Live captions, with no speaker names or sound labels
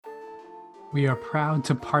We are proud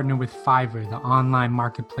to partner with Fiverr, the online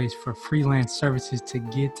marketplace for freelance services to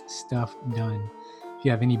get stuff done. If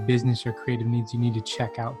you have any business or creative needs, you need to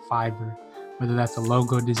check out Fiverr. Whether that's a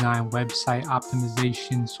logo design, website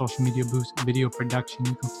optimization, social media boost, video production,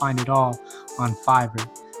 you can find it all on Fiverr.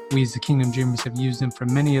 We as the Kingdom Dreamers have used them for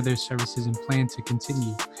many of their services and plan to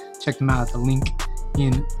continue. Check them out at the link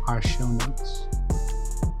in our show notes.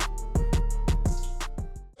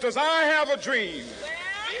 Because I have a dream,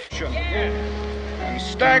 and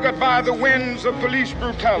staggered by the winds of police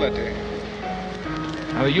brutality.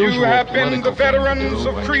 You have been the veterans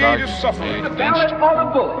of creative suffering. The ballot or the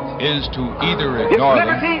bullet is to either ignore them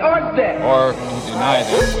or to deny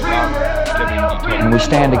them without giving details. And we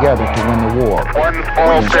stand together to win the war. One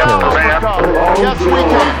small step for man. Yes, we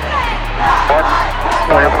can.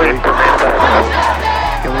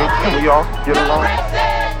 Can we all get along?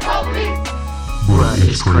 Bruh,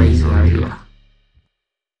 it's crazy out here.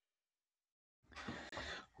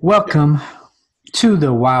 Welcome to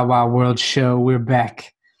the Wild Wild World Show. We're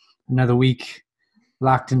back another week,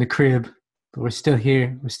 locked in the crib, but we're still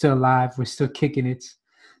here. We're still alive. We're still kicking it.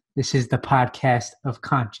 This is the podcast of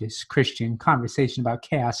conscious Christian conversation about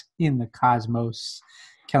chaos in the cosmos.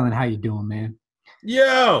 Kellen, how you doing, man?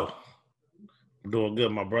 Yo, I'm doing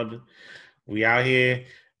good, my brother. We out here,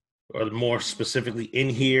 or more specifically in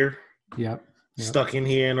here. Yep. Stuck in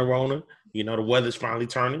here in Arona. You know, the weather's finally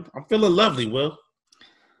turning. I'm feeling lovely, Will.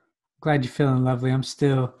 Glad you're feeling lovely. I'm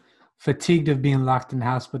still fatigued of being locked in the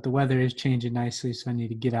house, but the weather is changing nicely, so I need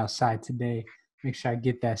to get outside today. Make sure I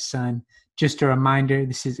get that sun. Just a reminder,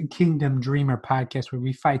 this is a Kingdom Dreamer podcast where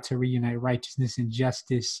we fight to reunite righteousness and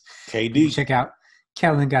justice. KD. Check out,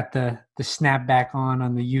 Kellen got the snapback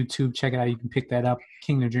on the YouTube. Check it out. You can pick that up,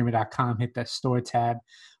 kingdomdreamer.com. Hit that store tab.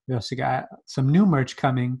 We also got some new merch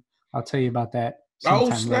coming. I'll tell you about that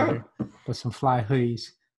sometime later. But some fly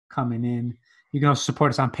hoodies coming in. You can also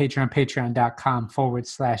support us on Patreon,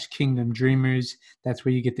 patreon.com/Kingdom Dreamers. That's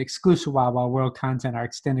where you get the exclusive Wild Wild World content, our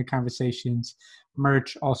extended conversations,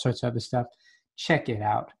 merch, all sorts of other stuff. Check it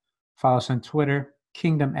out. Follow us on Twitter,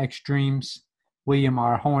 Kingdom X Dreams, William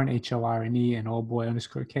R. Horn, HORNE, and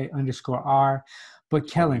oldboy_K_R. But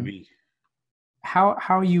Kellen, how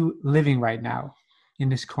are you living right now in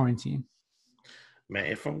this quarantine? Man,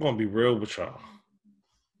 if I'm gonna be real with y'all,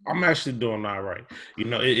 I'm actually doing all right. You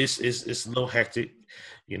know, it's a little hectic.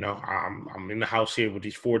 You know, I'm in the house here with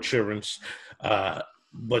these 4 children.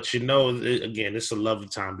 But, you know, again, it's a lovely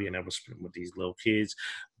time being able to spend with these little kids.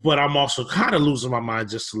 But I'm also kind of losing my mind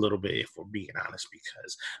just a little bit, if we're being honest,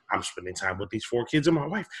 because I'm spending time with these 4 kids and my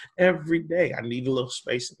wife every day. I need a little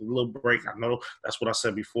space, a little break. I know that's what I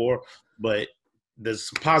said before, but there's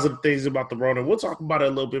some positive things about the Rona. We'll talk about it a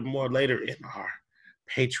little bit more later in our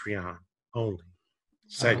Patreon only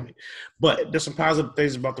segment. But there's some positive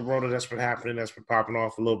things about the Rona that's been happening, that's been popping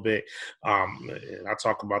off a little bit. And I'll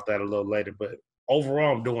talk about that a little later. But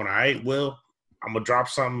overall, I'm doing all right. Will, I'm going to drop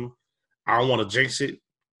something. I don't want to jinx it.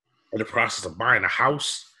 In the process of buying a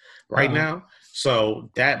house right now.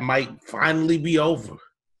 So that might finally be over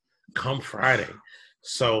come Friday.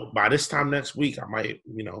 So by this time next week, I might,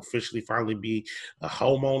 you know, officially finally be a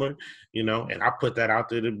homeowner, you know, and I put that out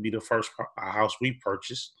there to be the first house we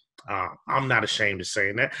purchased. I'm not ashamed of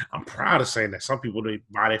saying that. I'm proud of saying that. Some people, they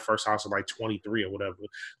buy their first house at like 23 or whatever,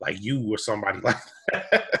 like you or somebody like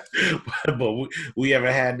that. but we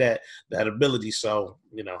haven't had that ability. So,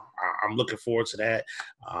 you know, I'm looking forward to that.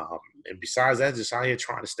 And besides that, just out here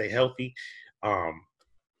trying to stay healthy.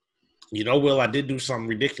 You know, Will, I did do something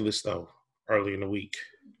ridiculous, though, early in the week.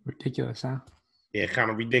 Ridiculous, huh? Yeah,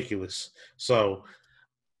 kind of ridiculous. So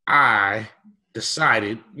I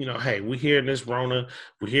decided, you know, hey, we're here in this Rona,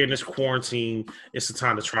 we're here in this quarantine. It's the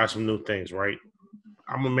time to try some new things, right?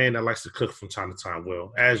 I'm a man that likes to cook from time to time,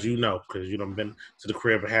 Will, as you know, because you done been to the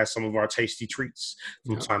crib and had some of our tasty treats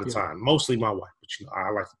from time to time. Mostly my wife, but you know,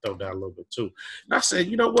 I like to throw down a little bit too. And I said,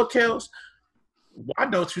 you know what, Kels? Why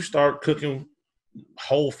don't you start cooking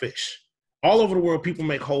whole fish? All over the world, people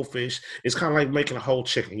make whole fish. It's kind of like making a whole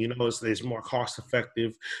chicken. You know, it's more cost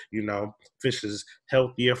effective. You know, fish is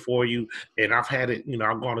healthier for you. And I've had it, you know,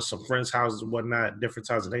 I've gone to some friends' houses and whatnot, different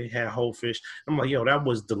times, and they had whole fish. I'm like, yo, that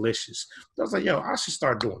was delicious. I was like, yo, I should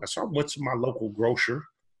start doing that. So I went to my local grocer,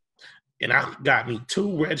 and I got me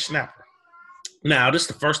 2 red snapper. Now, this is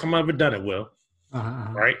the first time I've ever done it, Will.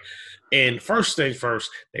 Right? And first things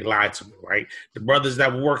first, they lied to me, right? The brothers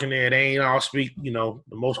that were working there, they ain't all speak, you know,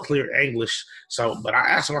 the most clear English. So, but I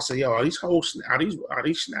asked them, I said, yo, are these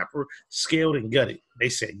snapper scaled and gutted? They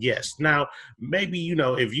said yes. Now, maybe, you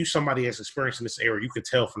know, if you somebody that's experienced in this area, you could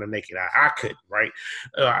tell from the naked eye. I couldn't, right?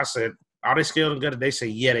 I said, are they scaled and gutted? They say,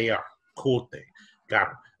 yeah, they are. Cool thing. Got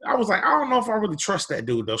him. I was like, I don't know if I really trust that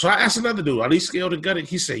dude, though. So I asked another dude, are these scaled and gutted?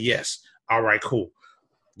 He said, yes. All right, cool.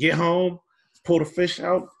 Get home, pull the fish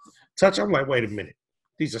out, touch. I'm like, wait a minute.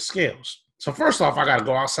 These are scales. So first off, I got to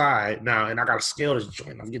go outside now, and I got to scale this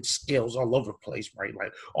joint. I'm getting scales all over the place, right?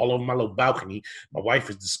 Like all over my little balcony. My wife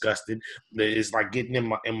is disgusted. It's like getting in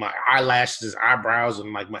my eyelashes, eyebrows,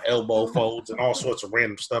 and like my elbow folds and all sorts of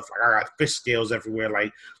random stuff. Like I got fish scales everywhere,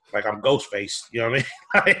 like I'm Ghostface. You know what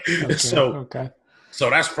I mean? Okay. So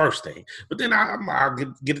that's first thing. But then I'll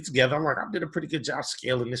get it together. I'm like, I did a pretty good job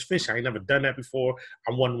scaling this fish. I ain't never done that before.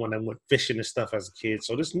 I wasn't one that went fishing and stuff as a kid.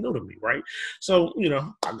 So this is new to me, right? So,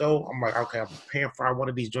 I go, I'm like, okay, I'm pan fry one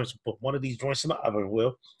of these joints and put one of these joints in the oven,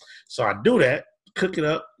 Will. So I do that, cook it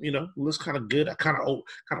up, looks kind of good. I kind of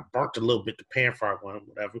burnt a little bit the pan fry one,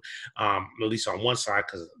 whatever, at least on one side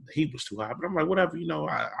because the heat was too high. But I'm like, whatever,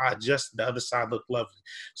 I adjusted the other side, looked lovely.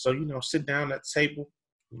 So, sit down at the table.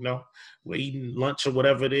 We're eating lunch or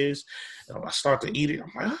whatever it is. I start to eat it.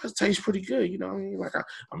 I'm like, it tastes pretty good. You know what I mean? Like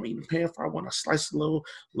I'm eating pan fry. I want to slice a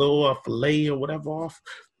little fillet or whatever off.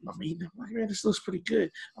 I'm eating. I'm like, man, this looks pretty good.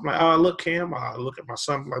 I'm like, oh, look, Cam. I look at my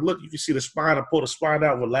son. I'm like, look, you can see the spine. I pull the spine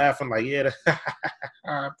out. We're laughing. Like, yeah,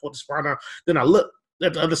 I pulled the spine out. Then I look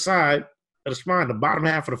at the other side of the spine, the bottom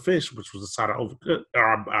half of the fish, which was the side I overcooked,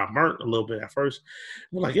 or I burnt a little bit at first.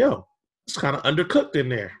 We're like, yo, it's kind of undercooked in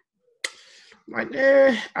there. Like,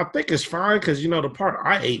 I think it's fine because, the part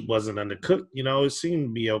I ate wasn't undercooked. It seemed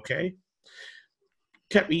to be okay.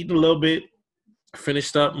 Kept eating a little bit,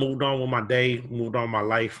 finished up, moved on with my day, moved on with my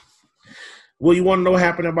life. Well, you want to know what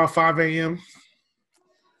happened about 5 a.m.?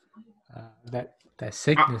 That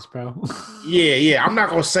sickness, bro. Yeah. I'm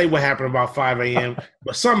not going to say what happened about 5 a.m.,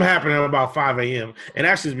 but something happened about 5 a.m. And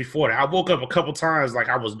actually, before that, I woke up a couple times like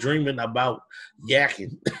I was dreaming about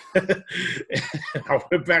yakking. I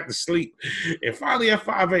went back to sleep. And finally at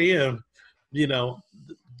 5 a.m.,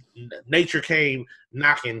 nature came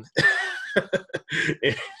knocking.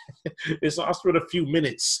 And so I spent a few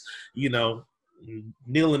minutes,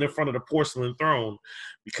 kneeling in front of the porcelain throne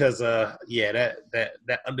because that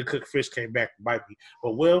undercooked fish came back to bite me.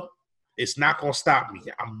 But Will, it's not gonna stop me.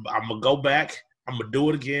 I'm gonna go back. I'm gonna do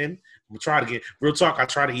it again. I'm gonna try it again. Real talk, I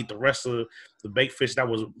tried to eat the rest of the baked fish that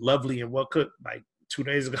was lovely and well cooked like 2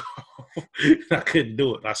 days ago. I couldn't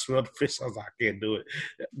do it. I smelled the fish. I was like, I can't do it.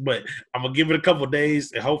 But I'm gonna give it a couple of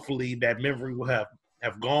days and hopefully that memory will have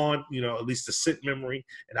gone, at least the sick memory,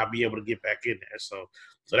 and I'll be able to get back in there. So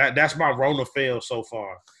that's my Rona fail so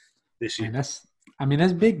far this year. Man,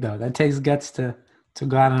 that's big though. That takes guts to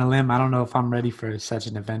go out on a limb. I don't know if I'm ready for such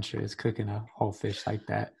an adventure as cooking a whole fish like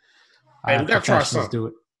that. Hey, we gotta try something. Do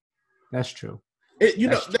it. That's true.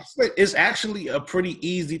 It's actually a pretty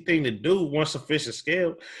easy thing to do once a fish is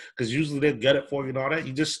scaled, because usually they gut it for you and all that.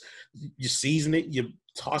 You season it, you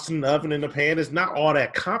toss it in the oven in the pan. It's not all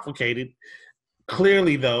that complicated.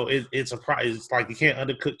 Clearly, though, it's like you can't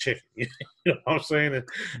undercook chicken. You know what I'm saying?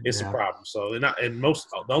 It's a problem. So,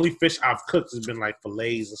 the only fish I've cooked has been like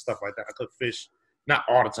fillets and stuff like that. I cook fish not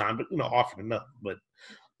all the time, but often enough. But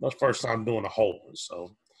that's the first time doing a whole one.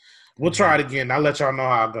 So we'll try it again. I'll let y'all know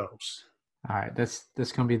how it goes. All right,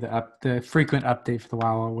 that's gonna be the frequent update for the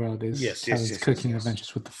Wild Wild World is cooking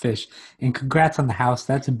adventures with the fish. And congrats on the house.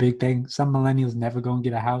 That's a big thing. Some millennials never gonna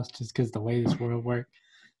get a house just because the way this world works.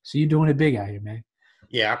 So you're doing it big out here, man.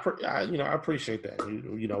 Yeah, I appreciate that.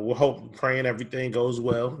 We'll hope, praying everything goes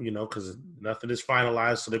well, because nothing is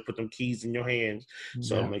finalized. So they put them keys in your hands.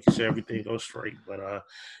 So making sure everything goes straight. But,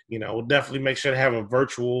 we'll definitely make sure to have a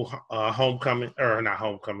virtual homecoming, or not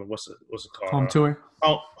homecoming. What's it called? Home tour?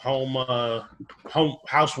 Home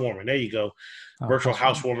housewarming. There you go. Virtual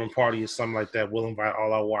housewarming party or something like that. We'll invite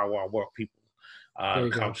all our Wild Wild World people to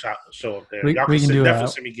come show up there. Y'all can definitely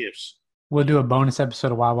send me gifts. We'll do a bonus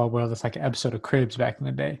episode of Wild Wild World. That's like an episode of Cribs back in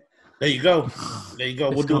the day. There you go.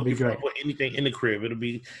 We'll do it before I put anything in the crib. It'll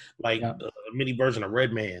be like a mini version of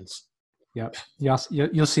Red Man's. Yep. You'll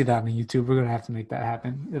see that on YouTube. We're going to have to make that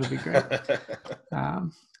happen. It'll be great.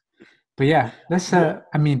 But yeah, that's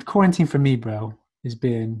quarantine for me, bro, has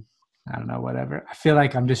been, I don't know, whatever. I feel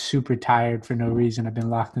like I'm just super tired for no reason. I've been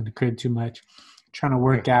locked in the crib too much. Trying to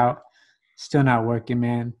work out. Still not working,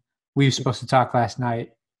 man. We were supposed to talk last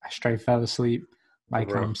night. I straight fell asleep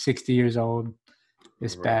like I'm 60 years old.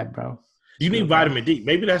 It's bad, bro. You need vitamin D.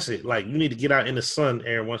 Maybe that's it. Like, you need to get out in the sun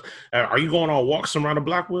every once. Are you going on walks around the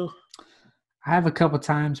block, Will? I have a couple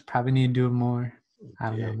times. Probably need to do it more. I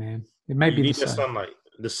don't know, man. It might be the sunlight,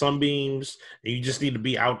 the sunbeams, and you just need to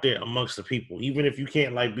be out there amongst the people. Even if you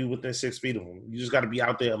can't be within 6 feet of them, you just got to be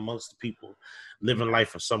out there amongst the people, living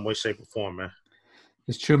life in some way, shape, or form, man.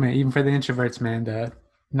 It's true, man. Even for the introverts, man,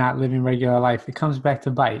 not living regular life, it comes back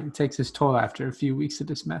to bite. It takes its toll after a few weeks of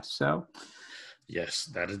this mess. So, yes,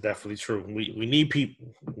 that is definitely true. We need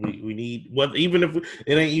people. We need, well, even if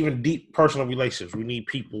it ain't even deep personal relationships, we need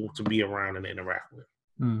people to be around and interact with.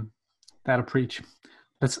 That'll preach.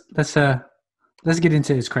 Let's get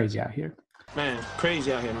into It's Crazy Out Here. Man,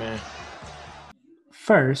 crazy out here, man.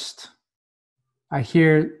 First, I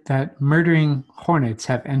hear that murdering hornets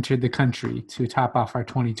have entered the country to top off our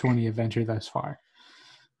 2020 adventure thus far.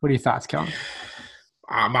 What are your thoughts, Kellen?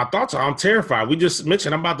 My thoughts are I'm terrified. We just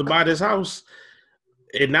mentioned I'm about to buy this house,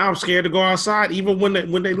 and now I'm scared to go outside. Even when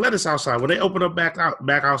they let us outside, when they open up back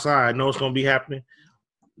outside, I know it's gonna be happening.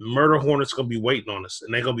 Murder hornets gonna be waiting on us,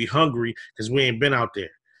 and they're gonna be hungry because we ain't been out there.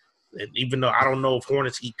 And even though I don't know if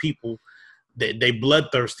hornets eat people, they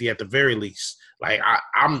bloodthirsty at the very least. Like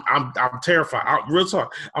I'm terrified. Real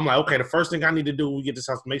talk. I'm like, okay, the first thing I need to do when we get this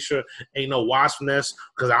house, make sure ain't no wasp nest,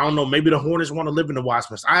 because I don't know. Maybe the hornets want to live in the wasp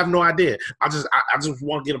nest. I have no idea. I just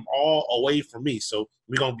want to get them all away from me. So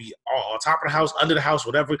we're gonna be all on top of the house, under the house,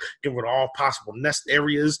 whatever. Get rid of all possible nest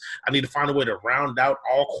areas. I need to find a way to round out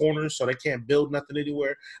all corners so they can't build nothing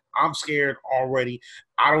anywhere. I'm scared already.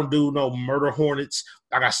 I don't do no murder hornets.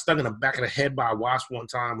 I got stuck in the back of the head by a wasp one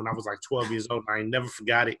time when I was like 12 years old. I ain't never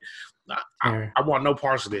forgot it. I want no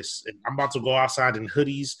parts of this. And I'm about to go outside in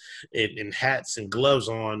hoodies and hats and gloves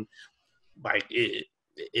on, like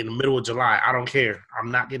in the middle of July. I don't care.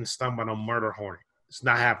 I'm not getting stung by no murder hornet. It's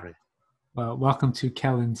not happening. Well, welcome to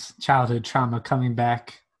Kellen's childhood trauma coming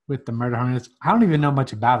back with the murder hornets. I don't even know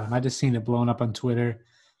much about them. I just seen it blown up on Twitter.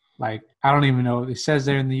 Like, I don't even know. It says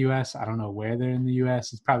they're in the U.S. I don't know where they're in the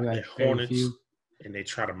U.S. It's probably like hornets, few. And they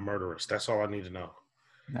try to murder us. That's all I need to know.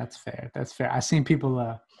 That's fair. That's fair. I seen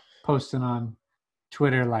people posting on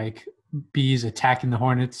Twitter like bees attacking the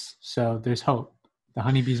hornets. So there's hope. The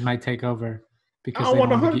honeybees might take over because I don't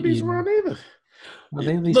want the honeybees around either. Well,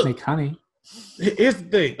 they at least make honey. Here's the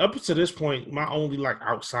thing. Up to this point, my only like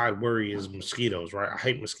outside worry is mosquitoes, right? I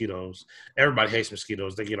hate mosquitoes. Everybody hates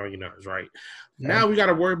mosquitoes. They get on your nerves, right? Now we got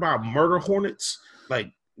to worry about murder hornets.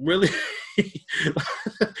 Like, really?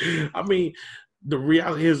 I mean, the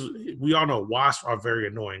reality is we all know wasps are very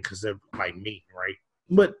annoying because they're like mean, right?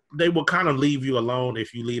 But they will kind of leave you alone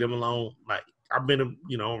if you leave them alone. Like, I've been,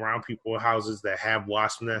 around people in houses that have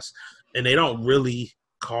wasp nests, and they don't really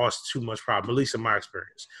cause too much problem, at least in my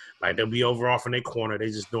experience. Like, they'll be over off in their corner. They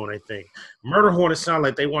just doing their thing. Murder hornets sound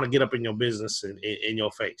like they want to get up in your business and in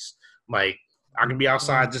your face. Like, I can be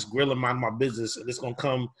outside just grilling my business, and it's going to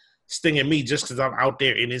come stinging me just because I'm out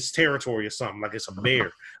there in its territory or something. Like it's a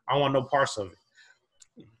bear. I don't want no parts of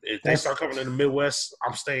it. If they start coming in the Midwest,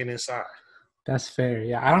 I'm staying inside. That's fair.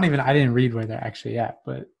 Yeah, I didn't read where they're actually at,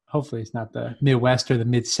 but hopefully it's not the Midwest or the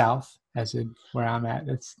Mid-South as in where I'm at.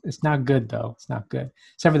 It's not good, though. It's not good.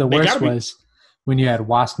 Except for the worst was when you had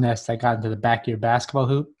wasp nests that got into the back of your basketball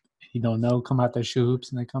hoop. You don't know, come out their shoe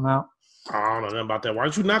hoops and they come out. I don't know nothing about that. Why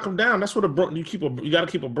don't you knock them down? That's what you got to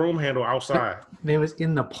keep a broom handle outside. They was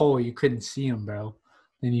in the pole. You couldn't see them, bro.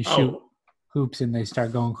 Then you shoot hoops and they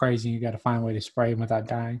start going crazy. You got to find a way to spray them without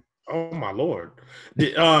dying. Oh my Lord!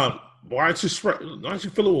 Why don't you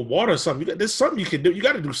fill it with water or something? There's something you can do. You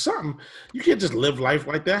got to do something. You can't just live life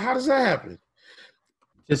like that. How does that happen?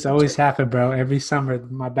 Just always happen, bro. Every summer,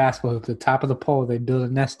 my basketball hoop, the top of the pole, they build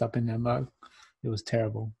a nest up in that mug. It was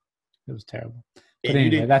terrible. But and anyway,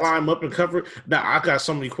 you didn't climb up and cover it? Now, I got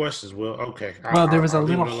so many questions. Well, okay. Well, there was a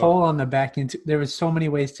little hole on the back end. There was so many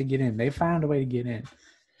ways to get in. They found a way to get in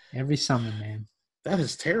every summer, man. That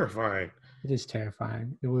is terrifying. It is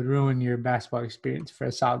terrifying. It would ruin your basketball experience for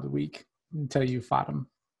a solid week until you fought them.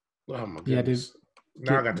 Oh, my goodness.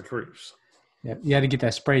 Now I got the creeps. Yeah, you had to get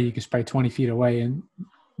that spray. You could spray 20 feet away and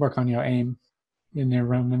work on your aim in their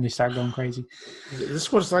room when they start going crazy. Is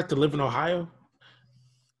this what it's like to live in Ohio?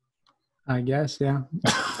 I guess, yeah.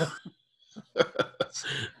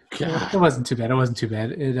 It wasn't too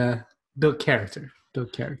bad. It built character.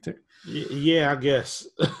 Yeah, I guess.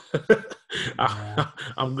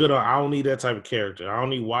 I'm good. I don't need that type of character. I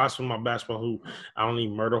don't need wasps in my basketball hoop. I don't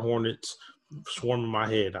need murder hornets swarming my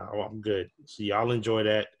head. I'm good. So y'all enjoy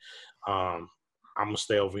that. I'm gonna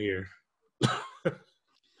stay over here. Well,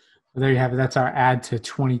 there you have it. That's our add to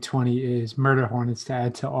 2020 is murder hornets to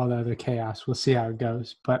add to all the other chaos. We'll see how it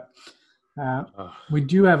goes. But we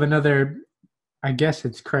do have another, I guess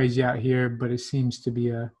it's crazy out here, but it seems to be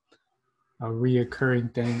a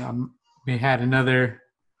reoccurring thing. We had another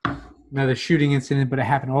shooting incident, but it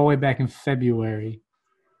happened all the way back in February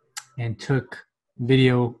and took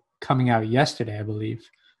video coming out yesterday, I believe.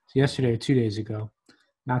 So yesterday or 2 days ago,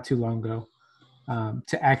 not too long ago,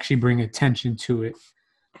 to actually bring attention to it.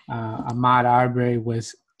 Ahmaud Arbery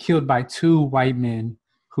was killed by two white men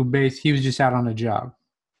he was just out on a jog,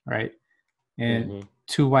 right? And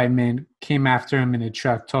two white men came after him in a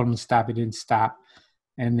truck, told him to stop. He didn't stop,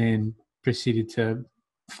 and then proceeded to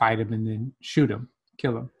fight him and then shoot him,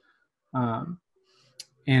 kill him.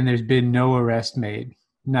 And there's been no arrest made,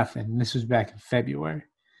 nothing. This was back in February.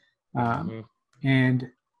 And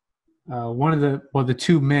the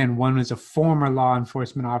two men, one was a former law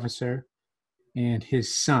enforcement officer and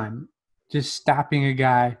his son, just stopping a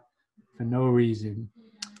guy for no reason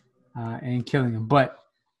and killing him. But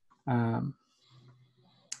I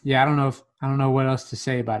don't know what else to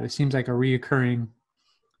say about it. It seems like a reoccurring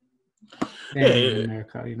thing in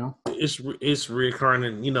America, you know. It's reoccurring,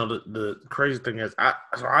 and you know the crazy thing is,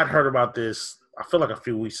 I'd heard about this. I feel like a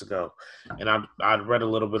few weeks ago, and I'd read a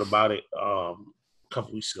little bit about it a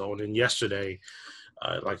couple weeks ago, and then yesterday,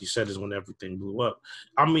 like you said, is when everything blew up.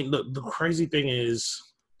 I mean, the crazy thing is,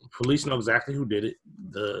 police know exactly who did it.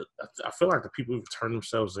 I feel like the people who turned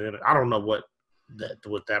themselves in. I don't know what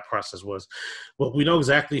that process was, but we know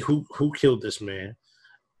exactly who killed this man,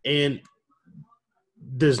 and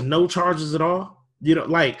there's no charges at all. You know,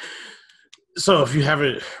 like, so if you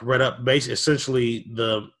haven't read up, essentially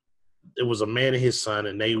it was a man and his son,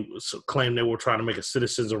 and they claimed they were trying to make a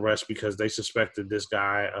citizen's arrest because they suspected this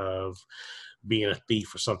guy of being a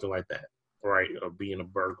thief or something like that, right? Or being a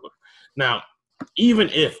burglar. Now, even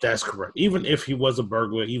if that's correct, even if he was a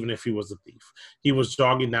burglar, even if he was a thief, he was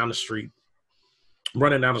running down the street,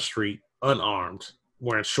 unarmed,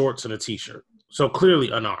 wearing shorts and a t-shirt. So clearly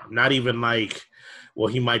unarmed, not even like, well,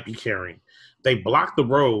 he might be carrying. They blocked the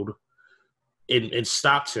road and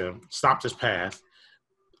stopped his path,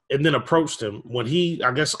 and then approached him. When he,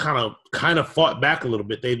 I guess, kind of fought back a little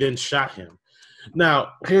bit, they then shot him.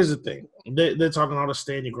 Now, here's the thing. They're talking all the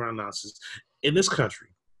stand your ground nonsense. In this country,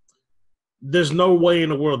 there's no way in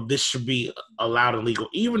the world this should be allowed and legal.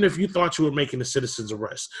 Even if you thought you were making a citizen's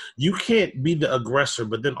arrest, you can't be the aggressor,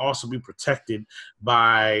 but then also be protected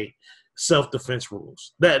by self-defense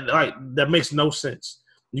rules. That makes no sense.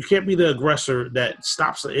 You can't be the aggressor that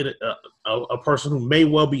stops a person who may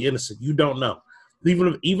well be innocent. You don't know.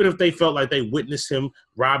 Even if they felt like they witnessed him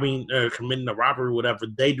robbing or committing a robbery or whatever,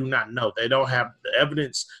 they do not know. They don't have the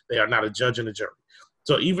evidence. They are not a judge and a jury.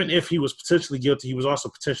 So even if he was potentially guilty, he was also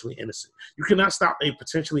potentially innocent. You cannot stop a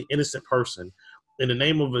potentially innocent person in the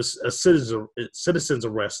name of a citizen's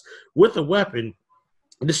arrest with a weapon,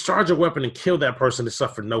 discharge a weapon and kill that person and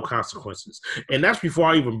suffer no consequences. And that's before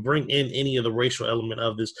I even bring in any of the racial element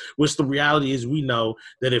of this, which the reality is we know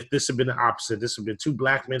that if this had been the opposite, this had been two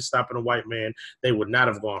black men stopping a white man, they would not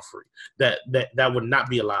have gone free. That would not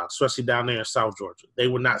be allowed, especially down there in South Georgia. They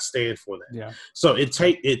would not stand for that. Yeah. So it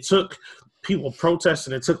took people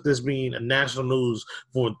protesting. It took this being a national news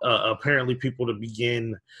for apparently people to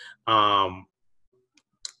begin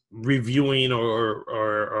reviewing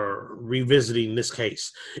or revisiting this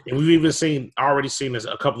case. And we've even already seen as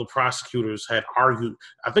a couple of prosecutors had argued,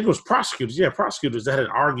 I think it was prosecutors that had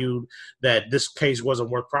argued that this case wasn't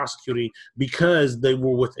worth prosecuting because they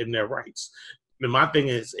were within their rights. And my thing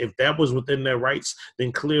is, if that was within their rights,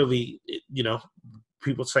 then clearly, you know,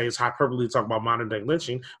 people say it's hyperbole to talk about modern day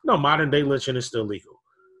lynching. No, modern day lynching is still legal.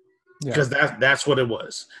 Because that's what it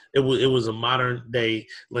was. It was a modern day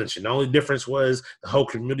lynching. The only difference was the whole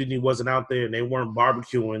community wasn't out there and they weren't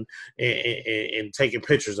barbecuing and taking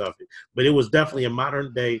pictures of it. But it was definitely a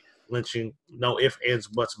modern day lynching. No ifs, ands,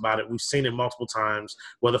 buts about it. We've seen it multiple times,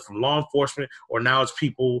 whether from law enforcement or now it's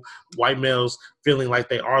people, white males, feeling like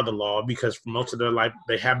they are the law because for most of their life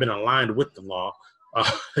they have been aligned with the law.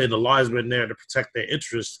 And the law has been there to protect their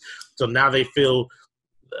interests. So now they feel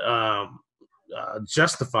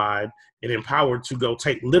justified and empowered to go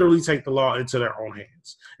literally take the law into their own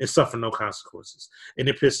hands and suffer no consequences. And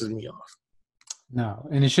it pisses me off. No,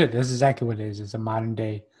 and it should. That's exactly what it is. It's a modern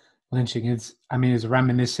day lynching. It's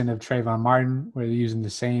reminiscent of Trayvon Martin, where they're using the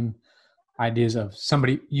same ideas of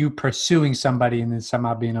you pursuing somebody and then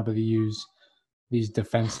somehow being able to use these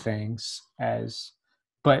defense things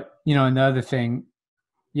but, you know, and the other thing,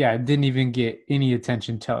 it didn't even get any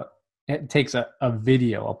attention till it takes a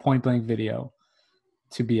video, a point blank video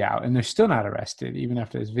to be out. And they're still not arrested, even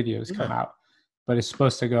after this video has come out. But it's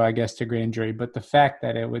supposed to go, I guess, to grand jury. But the fact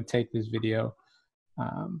that it would take this video,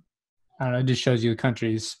 I don't know, it just shows you the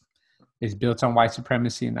country is built on white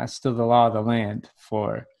supremacy, and that's still the law of the land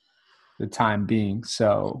for the time being.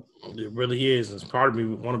 So it really is. As part of me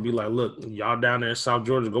want to be like, look, y'all down there in South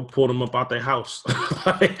Georgia, go pull them up out their house.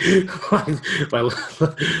 like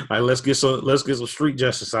let's get some street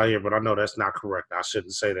justice out here. But I know that's not correct. I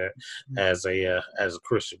shouldn't say that as a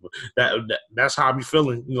Christian. But that's how I be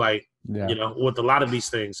feeling. Like Yeah. You know, with a lot of these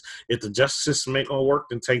things, if the justice system ain't gonna work,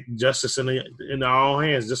 then take justice in our own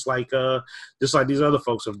hands, just like these other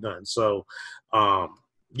folks have done. So,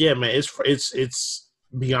 yeah, man, it's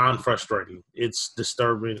beyond frustrating. It's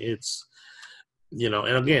disturbing. It's, you know,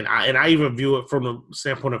 and again, I even view it from the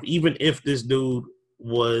standpoint of, even if this dude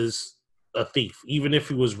was a thief, even if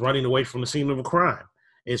he was running away from the scene of a crime,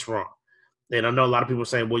 it's wrong. And I know a lot of people are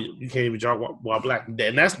saying, well, you can't even jog while black.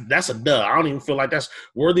 And that's a duh. I don't even feel like that's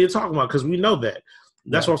worthy of talking about, because we know that.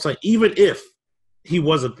 That's what I'm saying. Even if he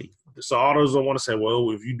was a thief. So all those don't want to say,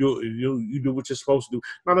 well, if you do what you're supposed to do.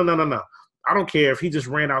 No. I don't care if he just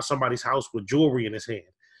ran out somebody's house with jewelry in his hand.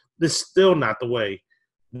 This is still not the way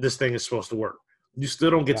this thing is supposed to work. You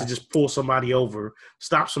still don't get to just pull somebody over,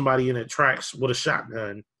 stop somebody in their tracks with a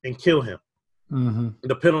shotgun, and kill him. Mm-hmm.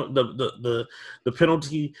 The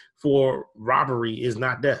penalty for robbery is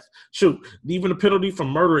not death. Shoot, even the penalty for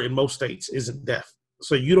murder in most states isn't death.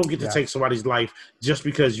 So you don't get to take somebody's life just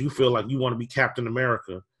because you feel like you want to be Captain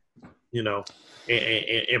America, you know,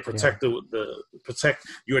 and protect protect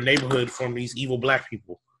your neighborhood from these evil black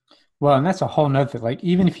people. Well, and that's a whole nother thing. Like,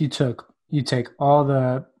 even if you take all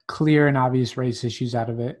the clear and obvious race issues out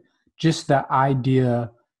of it, just the idea,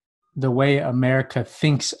 the way America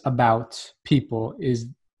thinks about people is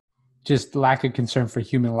just lack of concern for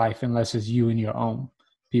human life, unless it's you and your own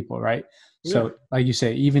people, right? Yeah. So like you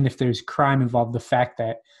say, even if there's crime involved, the fact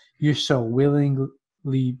that you're so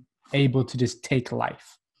willingly able to just take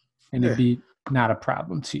life and it'd be not a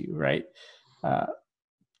problem to you, right? So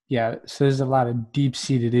there's a lot of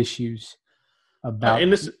deep-seated issues about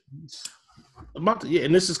and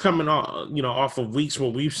this is coming off of weeks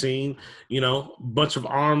where we've seen, you know, a bunch of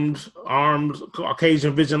armed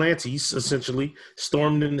Caucasian vigilantes essentially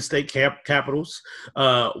stormed in the state capitals,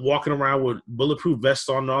 walking around with bulletproof vests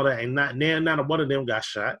on and all that, and not one of them got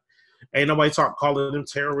shot. Ain't nobody calling them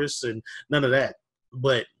terrorists and none of that.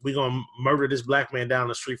 But we're gonna murder this black man down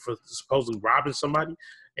the street for supposedly robbing somebody,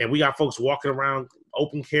 and we got folks walking around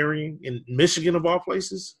open carrying in Michigan of all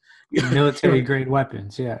places. Military grade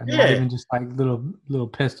weapons, not even just like little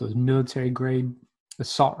pistols, military grade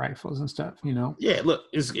assault rifles and stuff, you know. Yeah, look,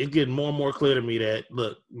 it's getting more and more clear to me that,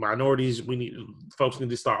 look, minorities, folks need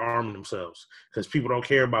to start arming themselves, because people don't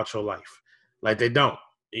care about your life, like they don't.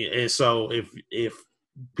 And so if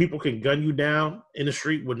people can gun you down in the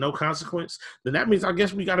street with no consequence, then that means, I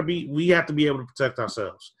guess, we have to be able to protect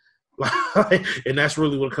ourselves. And that's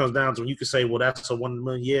really what it comes down to. When you can say, well, that's a 1 in a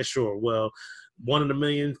million. Yeah, sure. Well, 1 in a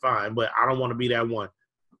million, fine, but I don't want to be that one.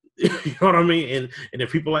 You know what I mean? And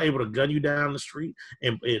if people are able to gun you down the street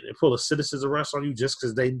and pull a citizen's arrest on you just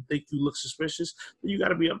because they think you look suspicious, then you got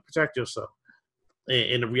to be able to protect yourself.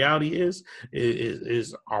 And the reality is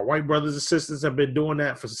our white brothers and sisters have been doing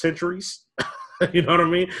that for centuries. You know what I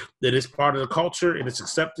mean? That it's part of the culture and it's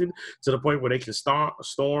accepted to the point where they can storm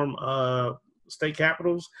state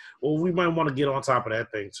capitals. Well, we might want to get on top of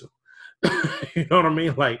that thing too. You know what I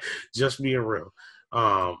mean? Like, just being real.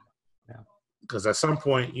 Because at some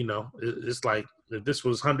point, you know, it's like, if this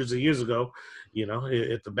was hundreds of years ago, you know,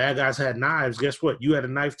 if the bad guys had knives, guess what? You had a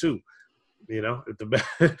knife too. You know, if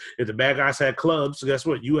the bad guys had clubs, guess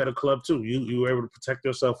what? You had a club too. You were able to protect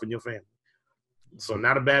yourself and your family. So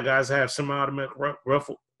now the bad guys have semi-automatic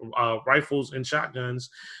rifles and shotguns,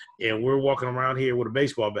 and we're walking around here with a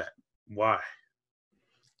baseball bat. Why?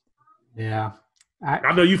 Yeah.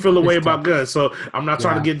 I know you feel the way about guns, so I'm not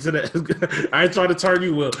trying to get into that. I ain't trying to turn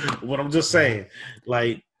you what I'm just saying.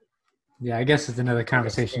 Like, yeah, I guess it's another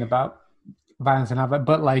conversation about violence and all that.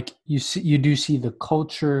 But like, you do see the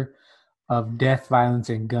culture of death, violence,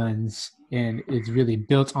 and guns, and it's really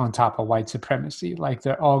built on top of white supremacy. Like,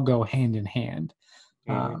 they all go hand in hand.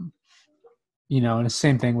 Mm-hmm. You know, and the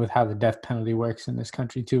same thing with how the death penalty works in this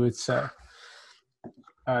country too. It's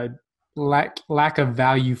lack of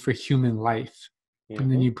value for human life. And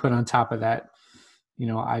then you put on top of that, you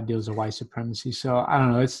know, ideals of white supremacy. So I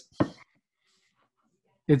don't know.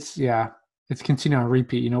 It's continuing on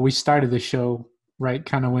repeat. You know, we started the show right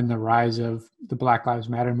kind of when the rise of the Black Lives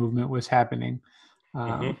Matter movement was happening.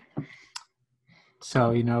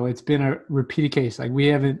 So, you know, it's been a repeated case. Like, we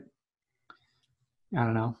haven't, I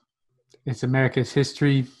don't know. It's America's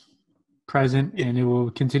history, present, and it will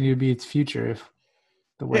continue to be its future if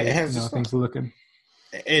the way things are looking.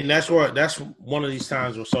 And that's one of these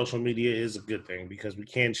times where social media is a good thing, because we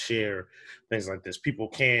can share things like this. People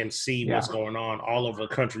can see what's going on all over the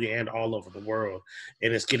country and all over the world.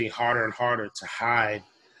 And it's getting harder and harder to hide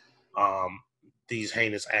these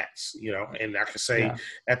heinous acts, you know. And I could say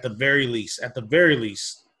at the very least,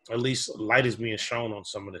 at least light is being shown on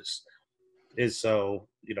some of this. And so,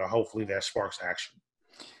 you know, hopefully that sparks action.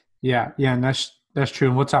 Yeah. And that's That's true,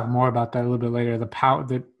 and we'll talk more about that a little bit later. The power,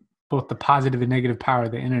 both the positive and negative power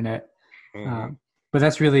of the internet. But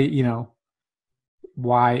that's really,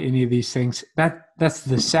 why any of these things. That's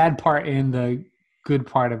the sad part and the good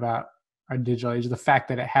part about our digital age. The fact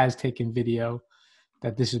that it has taken video,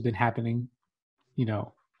 that this has been happening,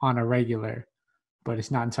 on a regular. But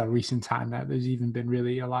it's not until recent time that there's even been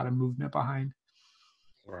really a lot of movement behind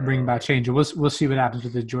bringing about change. And we'll see what happens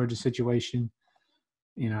with the Georgia situation.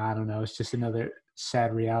 I don't know. It's just another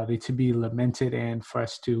sad reality to be lamented and for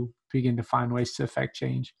us to begin to find ways to affect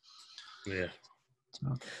change. Yeah.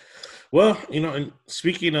 So. Well, and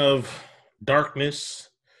speaking of darkness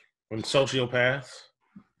and sociopaths.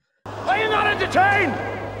 Are you not entertained?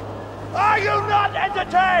 Are you not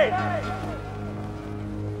entertained?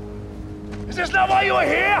 Is this not why you are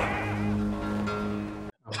here?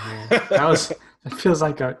 Oh man, that feels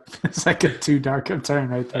like a too dark a turn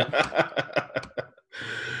right there.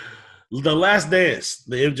 The Last Dance,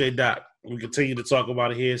 the MJ doc. We continue to talk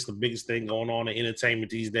about it here. It's the biggest thing going on in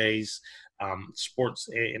entertainment these days, sports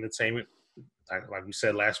and entertainment. Like we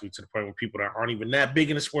said last week, to the point where people that aren't even that big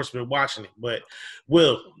into sports have been watching it. But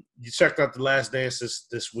Will, you checked out The Last Dance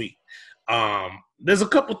this week. There's a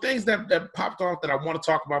couple things that popped off that I want to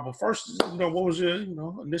talk about. But first, what was your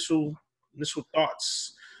initial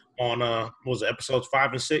thoughts on what was it, episodes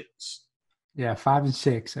 5 and 6? Yeah, 5 and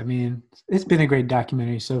 6. I mean, it's been a great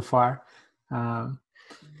documentary so far.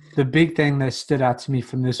 The big thing that stood out to me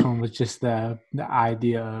from this one was just the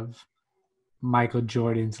idea of Michael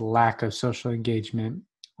Jordan's lack of social engagement,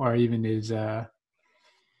 or even his, I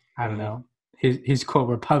don't know, his quote,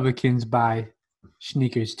 "Republicans buy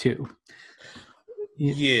sneakers too."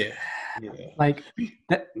 Yeah. Like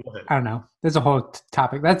that. I don't know. There's a whole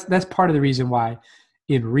topic. That's part of the reason why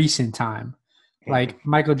in recent time, like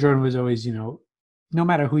Michael Jordan was always, no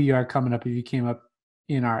matter who you are coming up, if you came up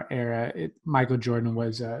in our era, Michael Jordan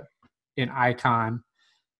was an icon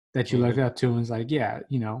that you looked up to and was like, yeah,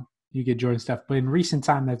 you get Jordan stuff. But in recent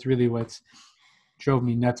time, that's really what's drove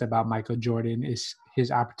me nuts about Michael Jordan is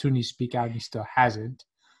his opportunity to speak out, and he still hasn't,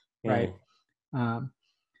 right?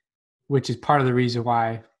 Which is part of the reason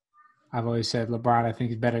why I've always said LeBron, I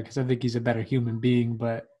think, is better, because I think he's a better human being,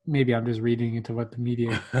 but maybe I'm just reading into what the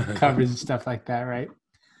media covers and stuff like that, right?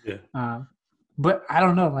 Yeah. But I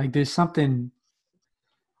don't know, like there's something,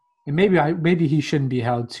 and maybe he shouldn't be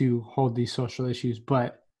held to hold these social issues,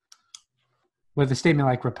 but with a statement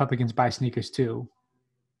like Republicans buy sneakers too,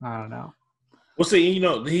 I don't know. Well, see,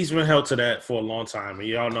 he's been held to that for a long time. And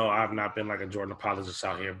y'all know I've not been like a Jordan apologist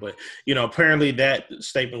out here. But, apparently that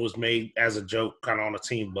statement was made as a joke kind of on a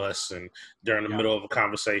team bus and during the middle of a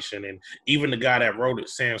conversation. And even the guy that wrote it,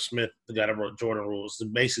 Sam Smith, the guy that wrote Jordan Rules,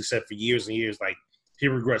 basically said for years and years, like, he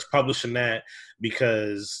regrets publishing that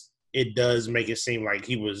because it does make it seem like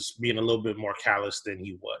he was being a little bit more callous than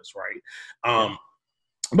he was, right?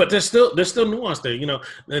 But there's still nuance there.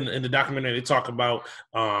 In the documentary, they talk about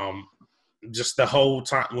just the whole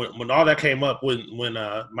time when all that came up when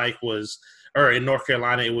Mike was in North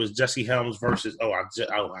Carolina, it was Jesse Helms versus I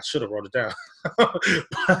should have wrote it down.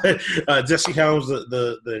 But Jesse Helms,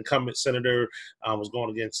 the incumbent senator, was going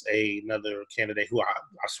against another candidate who I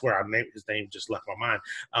swear his name just left my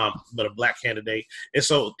mind, but a black candidate, and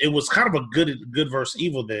so it was kind of a good versus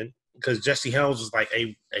evil then. Because Jesse Helms was like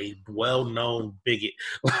a well-known bigot,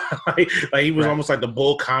 like he was almost like the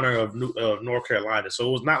Bull Connor of North Carolina. So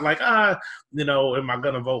it was not like am I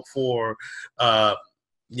gonna vote for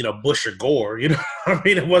Bush or Gore? I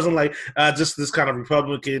mean, it wasn't like just this kind of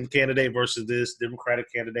Republican candidate versus this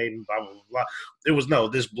Democratic candidate and blah blah blah. It was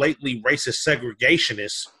this blatantly racist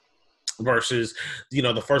segregationist versus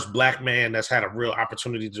the first black man that's had a real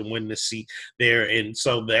opportunity to win this seat there, and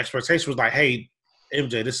so the expectation was like, hey,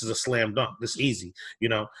 MJ, this is a slam dunk. This is easy.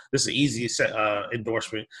 This is an easy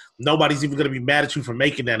endorsement. Nobody's even going to be mad at you for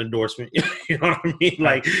making that endorsement. You know what I mean?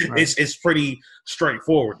 Like, right. It's pretty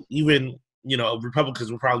straightforward. Even, Republicans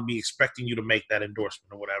will probably be expecting you to make that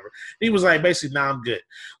endorsement or whatever. He was like, basically, nah, I'm good.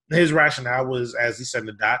 His rationale was, as he said in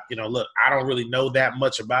the doc, look, I don't really know that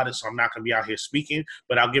much about it, so I'm not going to be out here speaking,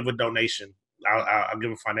 but I'll give a donation. I'll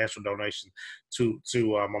give a financial donation to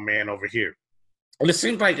my man over here. And it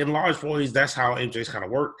seems like in large ways that's how MJ's kind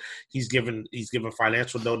of worked. He's given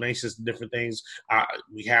financial donations to different things.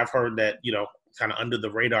 We have heard that kind of under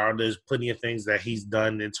the radar, there's plenty of things that he's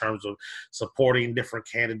done in terms of supporting different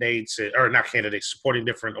candidates, or not candidates, supporting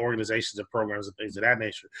different organizations and programs and things of that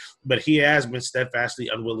nature. But he has been steadfastly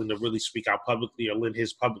unwilling to really speak out publicly or lend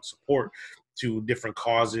his public support to different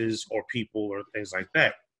causes or people or things like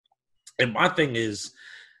that. And my thing is,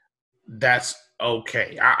 that's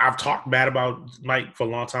okay. I've talked bad about Mike for a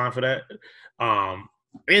long time for that.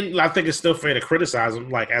 And I think it's still fair to criticize him,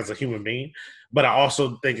 like, as a human being. But I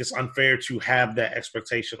also think it's unfair to have that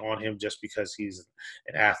expectation on him just because he's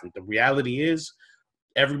an athlete. The reality is,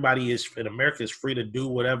 everybody in America is free to do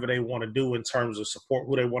whatever they want to do in terms of support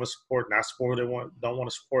who they want to support, not support who they don't want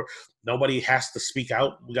to support. Nobody has to speak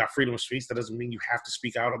out. We got freedom of speech. That doesn't mean you have to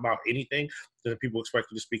speak out about anything. Then people expect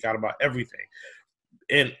you to speak out about everything.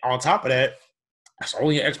 And on top of that, it's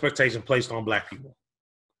only an expectation placed on black people.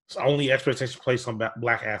 It's only expectation placed on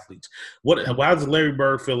black athletes. How does Larry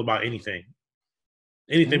Bird feel about anything?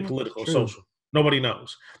 Anything political, social? Nobody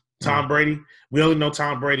knows. Tom Brady, we only know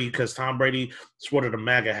Tom Brady because Tom Brady sported a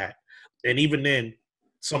MAGA hat. And even then,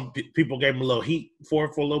 some people gave him a little heat for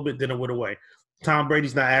a little bit, then it went away. Tom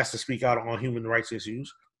Brady's not asked to speak out on human rights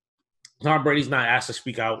issues. Tom Brady's not asked to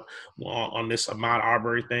speak out on this Ahmaud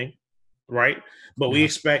Arbery thing, right? But we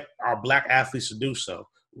expect our black athletes to do so.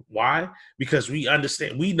 Why? Because we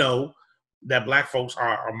know that black folks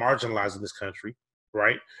are marginalized in this country.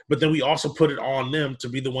 Right. But then we also put it on them to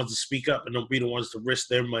be the ones to speak up and don't be the ones to risk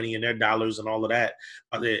their money and their dollars and all of that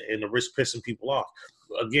and to risk pissing people off.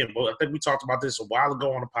 Again, I think we talked about this a while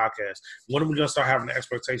ago on the podcast. When are we going to start having the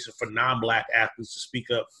expectation for non-black athletes to speak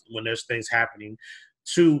up when there's things happening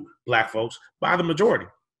to black folks by the majority?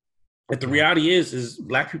 But the reality is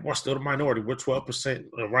black people are still the minority. We're 12%,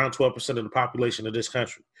 around 12% of the population of this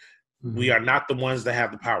country. Mm-hmm. We are not the ones that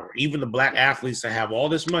have the power. Even the black athletes that have all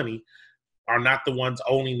this money are not the ones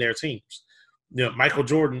owning their teams. You know, Michael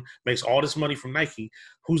Jordan makes all this money from Nike.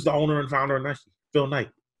 Who's the owner and founder of Nike? Phil Knight.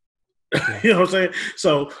 You know what I'm saying?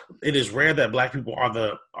 So it is rare that black people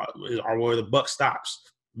are where the buck stops.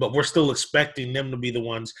 But we're still expecting them to be the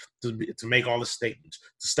ones to make all the statements,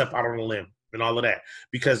 to step out on a limb and all of that.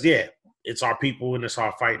 Because, it's our people and it's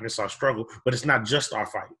our fight and it's our struggle. But it's not just our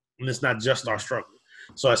fight and it's not just our struggle.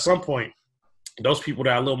 So at some point, those people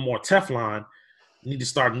that are a little more Teflon need to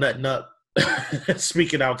start nutting up,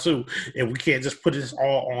 speaking out too, and we can't just put this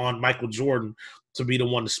all on Michael Jordan to be the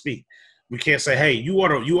one to speak. We can't say, "Hey, you are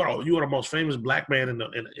the most famous black man in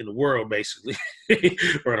the world, basically,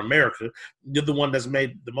 or in America. You're the one that's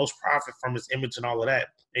made the most profit from his image and all of that,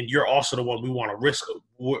 and you're also the one we want to risk.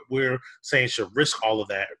 We're saying should risk all of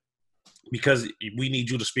that because we need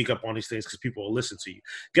you to speak up on these things because people will listen to you.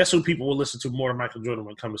 Guess who people will listen to more than Michael Jordan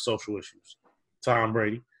when it comes to social issues? Tom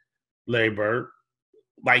Brady, Larry Bird."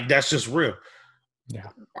 Like, that's just real. Yeah.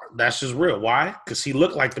 That's just real. Why? Because he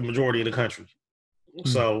looked like the majority of the country. Mm-hmm.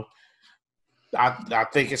 So I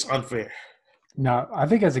think it's unfair. No, I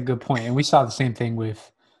think that's a good point. And we saw the same thing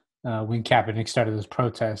with when Kaepernick started those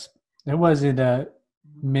protests. There wasn't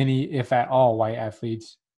many, if at all, white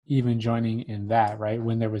athletes even joining in that, right?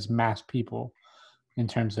 When there was mass people in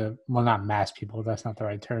terms of, well, not mass people, that's not the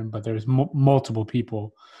right term, but there was multiple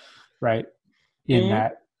people, right, in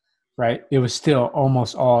that. Right, it was still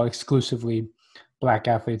almost all exclusively black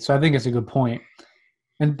athletes. So I think it's a good point.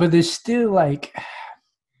 But there's still I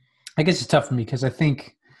guess it's tough for me because I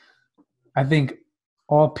think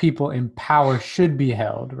all people in power should be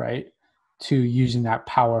held, right, to using that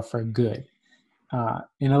power for good. And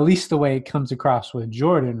at least the way it comes across with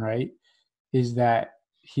Jordan, right, is that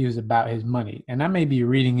he was about his money, and I may be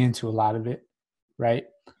reading into a lot of it, right.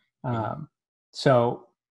 So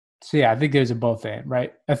yeah, I think there's a both end,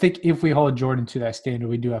 right? I think if we hold Jordan to that standard,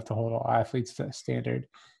 we do have to hold all athletes to that standard.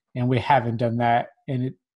 And we haven't done that.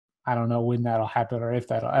 And I don't know when that'll happen or if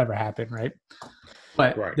that'll ever happen, right?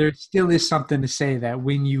 But there still is something to say that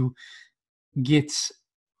when you get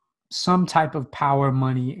some type of power,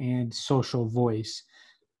 money, and social voice,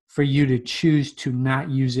 for you to choose to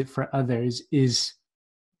not use it for others is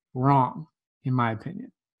wrong, in my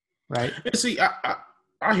opinion, right? See,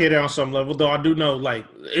 I hear that on some level, though. I do know,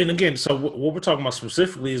 and again, so what we're talking about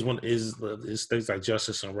specifically is things like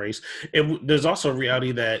justice and race. And there's also a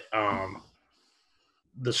reality that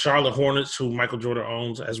the Charlotte Hornets, who Michael Jordan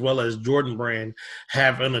owns, as well as Jordan Brand,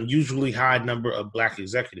 have an unusually high number of black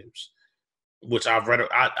executives, which I've read.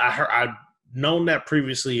 I've known that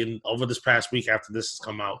previously, and over this past week after this has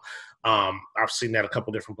come out, I've seen that a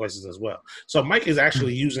couple different places as well. So Mike is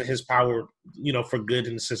actually using his power, for good,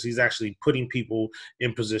 in the sense he's actually putting people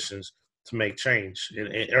in positions to make change,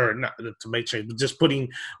 or not to make change, but just putting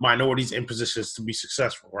minorities in positions to be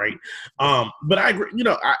successful, right? But I agree,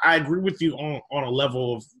 I agree with you on a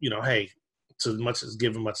level of, hey, to much is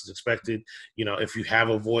given, much is expected. If you have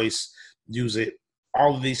a voice, use it.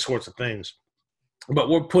 All of these sorts of things. But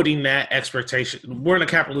we're putting that expectation. We're in a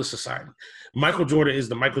capitalist society. Michael Jordan is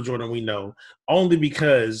the Michael Jordan we know only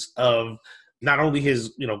because of not only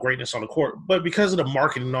his, greatness on the court, but because of the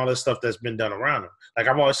marketing and all that stuff that's been done around him. Like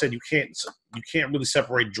I've always said, you can't really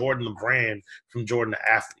separate Jordan the brand from Jordan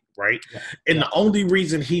the athlete. right? And the only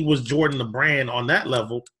reason he was Jordan the Brand on that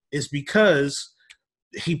level is because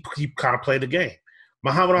he kind of played the game.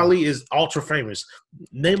 Muhammad Ali is ultra famous.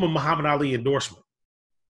 Name a Muhammad Ali endorsement.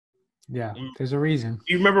 Yeah, there's a reason.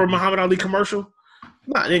 You remember a Muhammad Ali commercial?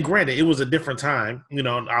 No, and granted, it was a different time. You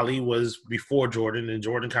know, Ali was before Jordan, and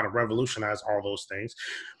Jordan kind of revolutionized all those things.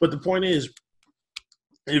 But the point is,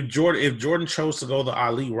 if Jordan chose to go the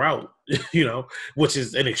Ali route, you know, which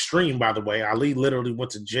is an extreme, by the way, Ali literally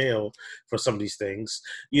went to jail for some of these things.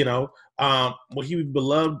 You know, would he be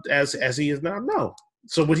beloved as he is now? No.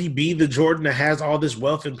 So would he be the Jordan that has all this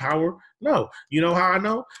wealth and power? No. You know how I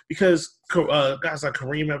know? Because guys like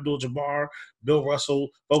Kareem Abdul-Jabbar, Bill Russell,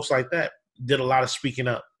 folks like that did a lot of speaking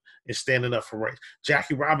up and standing up for rights.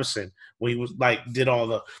 Jackie Robinson, when he was like, did all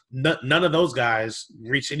the none of those guys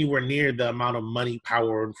reach anywhere near the amount of money,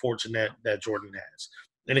 power, and fortune that Jordan has.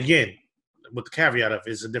 And again, with the caveat of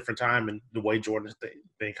it's a different time and the way Jordan's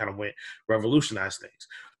thing kind of went, revolutionized things.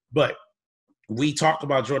 But we talk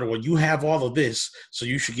about Jordan, well, you have all of this, so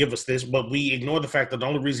you should give us this. But we ignore the fact that the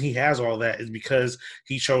only reason he has all that is because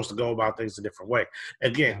he chose to go about things a different way.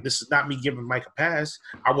 Again, this is not me giving Mike a pass.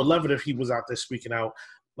 I would love it if he was out there speaking out,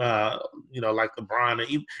 you know, like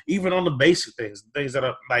LeBron, even on the basic things that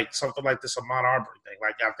are like something like this Ahmaud Arbery thing.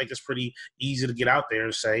 Like, I think it's pretty easy to get out there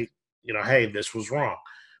and say, you know, hey, this was wrong.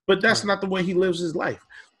 But that's not the way he lives his life.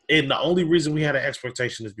 And the only reason we had an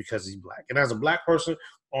expectation is because he's black. And as a black person,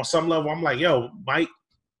 on some level, I'm like, yo, Mike,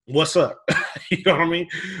 what's up? You know what I mean?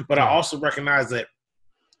 But I also recognize that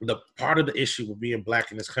the part of the issue with being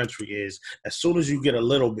black in this country is as soon as you get a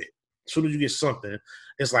little bit, as soon as you get something,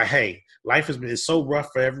 it's like, hey, life has been so rough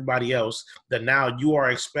for everybody else that now you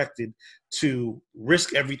are expected to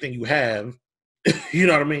risk everything you have, you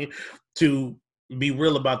know what I mean, to be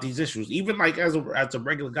real about these issues. Even like as a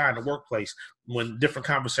regular guy in the workplace, when different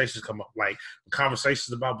conversations come up, like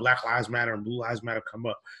conversations about Black Lives Matter and Blue Lives Matter come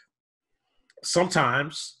up,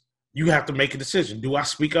 sometimes you have to make a decision. Do I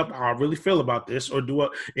speak up how I really feel about this, or do I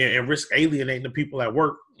and risk alienating the people at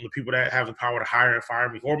work, the people that have the power to hire and fire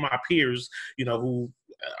me, or my peers, you know, who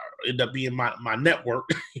end up being my network,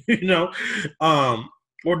 you know,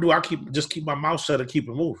 or do I keep my mouth shut and keep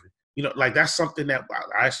it moving? You know, like that's something that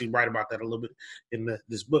I actually write about that a little bit in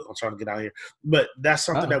this book I'm trying to get out here. But that's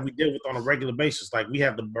something that we deal with on a regular basis. Like we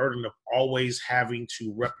have the burden of always having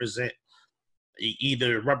to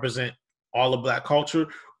either represent all of Black culture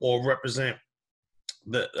or represent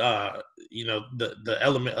the you know, the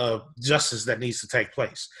element of justice that needs to take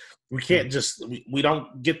place. We can't just we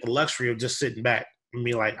don't get the luxury of just sitting back and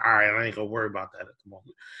be like, all right, I ain't gonna worry about that at the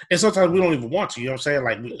moment. And sometimes we don't even want to, you know what I'm saying?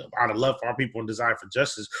 Like, out of love for our people and desire for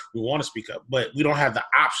justice, we want to speak up, but we don't have the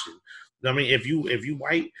option. I mean, if you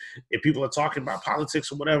white, if people are talking about politics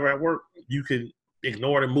or whatever at work, you can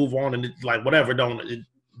ignore it and move on, and it, like whatever don't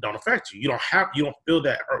affect you. You don't feel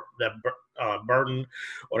that burden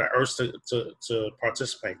or that urge to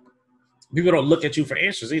participate. People don't look at you for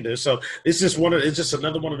answers either. So it's just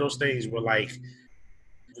another one of those things where like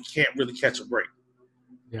we can't really catch a break.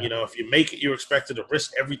 Yeah. You know, if you make it, you're expected to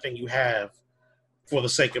risk everything you have for the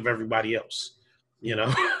sake of everybody else. You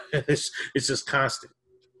know, it's just constant.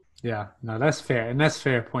 Yeah, no, that's fair. And that's a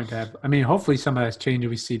fair point to have. I mean, hopefully some of that's changed.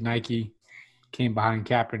 We see Nike came behind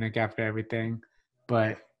Kaepernick after everything.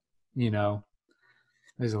 But, you know,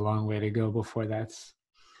 there's a long way to go before that's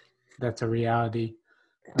a reality.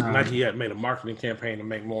 Nike had made a marketing campaign to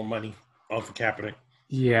make more money off of Kaepernick.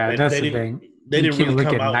 Yeah, that's the thing. They didn't really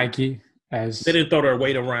look at Nike as they didn't throw their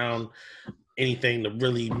weight around anything to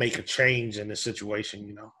really make a change in the situation,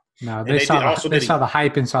 you know. No, they saw the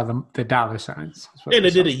hype and saw the dollar signs. And they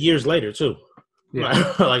did it years later too.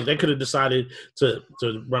 Yeah. Like they could have decided to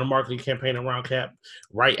run a marketing campaign around Cap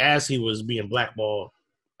right as he was being blackballed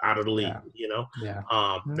out of the league, you know. Yeah.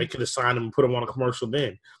 They could have signed him and put him on a commercial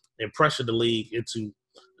then and pressured the league into,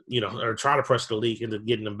 you know, or try to pressure the league into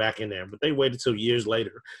getting them back in there. But they waited till years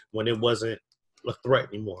later when it wasn't a threat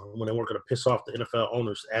anymore, when they weren't going to piss off the NFL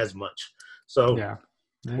owners as much. So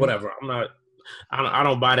whatever. I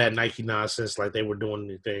don't buy that Nike nonsense like they were doing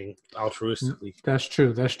anything altruistically. That's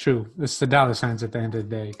true. It's the dollar signs at the end of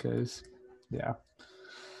the day because,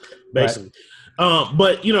 basically.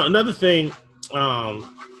 But, you know, another thing that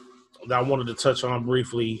I wanted to touch on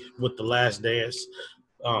briefly with The Last Dance,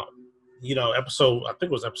 you know, I think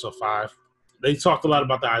it was episode 5. They talked a lot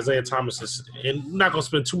about the Isaiah Thomas, and I'm not going to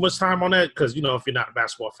spend too much time on that because, you know, if you're not a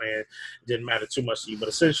basketball fan, it didn't matter too much to you. But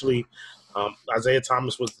essentially, Isaiah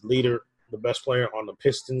Thomas was the leader, the best player on the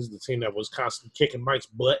Pistons, the team that was constantly kicking Mike's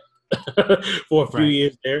butt for a few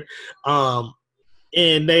years there.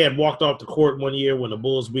 And they had walked off the court one year when the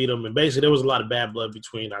Bulls beat them. And basically there was a lot of bad blood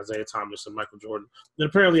between Isaiah Thomas and Michael Jordan. And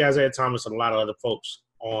apparently Isaiah Thomas and a lot of other folks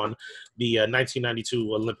on the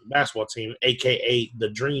 1992 Olympic basketball team, a.k.a. the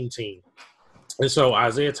Dream Team. And so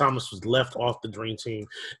Isaiah Thomas was left off the Dream Team.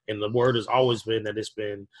 And the word has always been that it's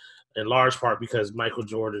been in large part because Michael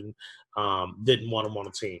Jordan didn't want him on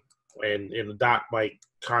the team. And the doc, Mike,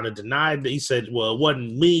 kind of denied that. He said, well, it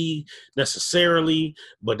wasn't me necessarily,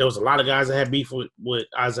 but there was a lot of guys that had beef with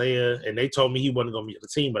Isaiah, and they told me he wasn't going to be on the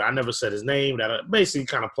team, but I never said his name. That basically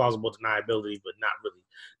kind of plausible deniability, but not really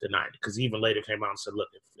denied it, because he even later came out and said, look,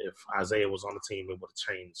 if Isaiah was on the team, it would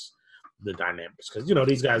have changed the dynamics. Because,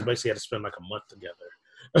 these guys basically had to spend like a month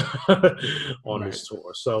together on this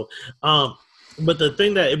tour. So, but the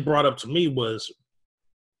thing that it brought up to me was,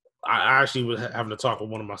 I actually was having to talk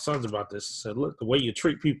with one of my sons about this. I said, look, the way you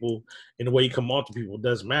treat people and the way you come on to people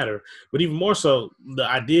does matter. But even more so, the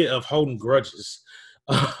idea of holding grudges.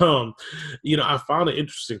 I found it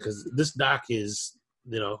interesting because this doc is,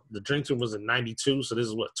 the Dream Team was in 92. So this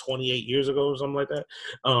is 28 years ago or something like that.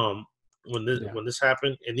 When this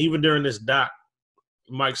happened. And even during this doc,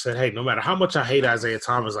 Mike said, hey, no matter how much I hate Isaiah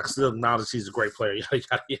Thomas, I still acknowledge he's a great player. Yada,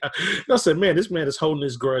 yada, yada. And I said, man, this man is holding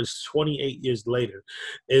his grudge 28 years later.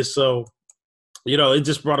 And so, it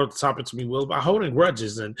just brought up the topic to me, Will, about holding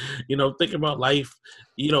grudges and, thinking about life.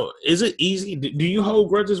 Is it easy? Do you hold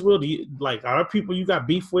grudges, Will? Do you, are there people you got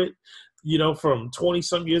beef with, from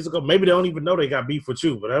 20-some years ago? Maybe they don't even know they got beef with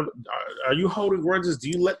you, but are you holding grudges? Do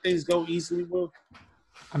you let things go easily, Will?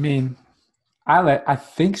 I mean, I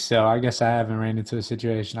think so. I guess I haven't ran into a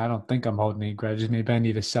situation. I don't think I'm holding any grudges. Maybe I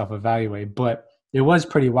need to self-evaluate. But it was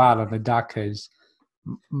pretty wild on the doc because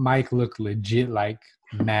Mike looked legit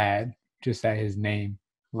mad just at his name.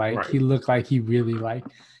 He looked like he really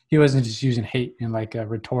he wasn't just using hate in a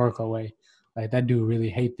rhetorical way. That dude really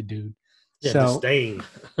hate the dude. Yeah, so, disdain.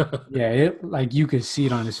 Yeah, you could see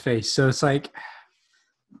it on his face. So it's it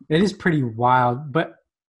is pretty wild. But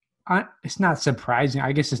it's not surprising.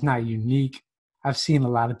 I guess it's not unique. I've seen a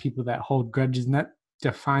lot of people that hold grudges, and that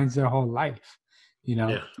defines their whole life,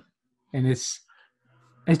 Yeah. And it's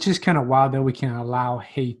just kind of wild that we can allow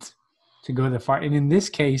hate to go that far. And in this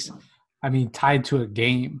case, I mean, tied to a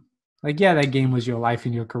game. That game was your life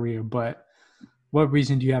and your career, but what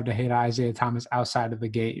reason do you have to hate Isaiah Thomas outside of the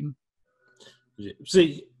game?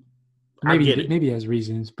 See, maybe he has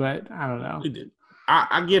reasons, but I don't know.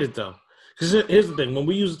 I get it, though. Because here's the thing. When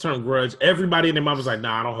we use the term grudge, everybody in their mind was like,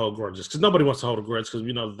 nah, I don't hold grudges. Because nobody wants to hold a grudge because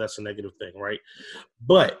we know that's a negative thing, right?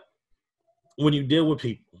 But when you deal with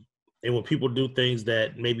people and when people do things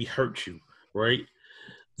that maybe hurt you, right,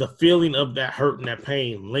 the feeling of that hurt and that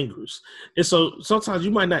pain lingers. And so sometimes you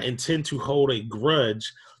might not intend to hold a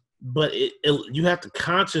grudge, but you have to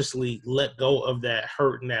consciously let go of that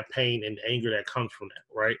hurt and that pain and anger that comes from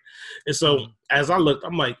that, right? And so as I looked,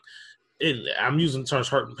 I'm like, I'm using the terms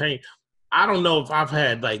hurt and pain. I don't know if I've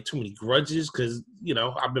had too many grudges because,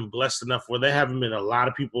 I've been blessed enough where there haven't been a lot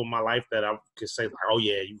of people in my life that I could say oh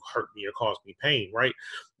yeah, you hurt me or caused me pain, right?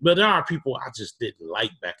 But there are people I just didn't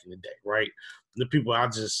like back in the day, right? The people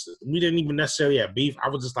we didn't even necessarily have beef. I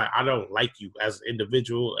was just I don't like you as an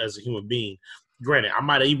individual, as a human being. Granted, I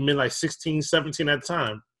might have even been 16, 17 at the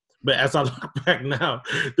time. But as I look back now,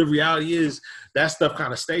 the reality is that stuff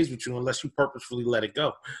kind of stays with you unless you purposefully let it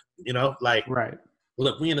go, Right.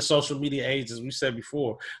 Look, we in the social media age, as we said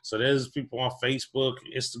before. So there's people on Facebook,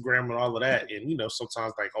 Instagram, and all of that. And,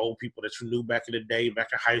 sometimes old people that you knew back in the day, back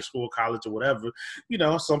in high school, college, or whatever,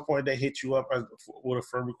 at some point they hit you up with a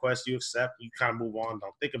friend request, you accept, you kind of move on,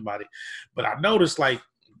 don't think about it. But I noticed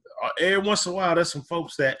every once in a while, there's some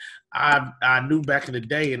folks that I knew back in the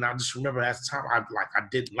day, and I just remember at the time I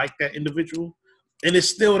didn't like that individual. And it's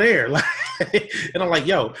still there, and I'm like,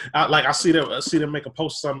 yo, I see them make a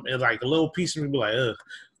post something, and a little piece of me be ugh,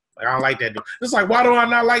 I don't like that dude. It's why do I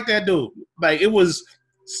not like that dude? It was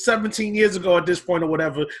 17 years ago at this point or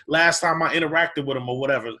whatever, last time I interacted with him or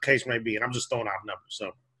whatever the case may be, and I'm just throwing out numbers.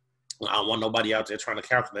 So I don't want nobody out there trying to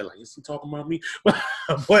calculate is he talking about me? But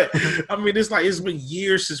I mean, it's been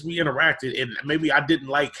years since we interacted, and maybe I didn't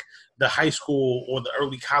like the high school or the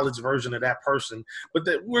early college version of that person, but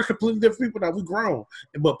we're completely different people now. We grown,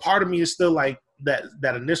 but part of me is still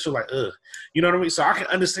that initial ugh, you know what I mean? So I can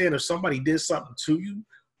understand if somebody did something to you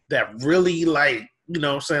that really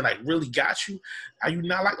really got you. Are you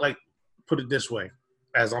not put it this way?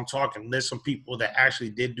 As I'm talking, there's some people that actually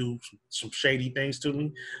did do some shady things to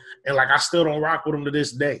me, and I still don't rock with them to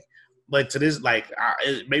this day.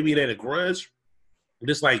 Maybe they're a grudge.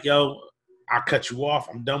 Just yo, I cut you off.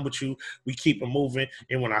 I'm done with you. We keep it moving.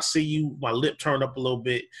 And when I see you, my lip turned up a little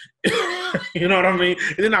bit. You know what I mean?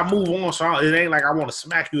 And then I move on. So it ain't like I want to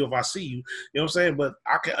smack you if I see you. You know what I'm saying? But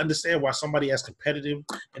I can understand why somebody as competitive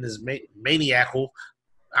and as maniacal.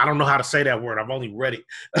 I don't know how to say that word. I've only read it,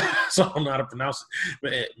 so I don't know how to pronounce it.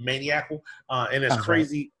 But maniacal and as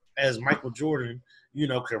crazy as Michael Jordan, you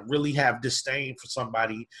know, can really have disdain for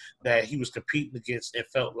somebody that he was competing against and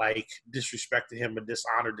felt like disrespected him or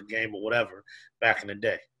dishonored the game or whatever back in the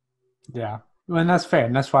day. Yeah, well, and that's fair,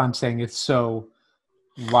 and that's why I'm saying it's so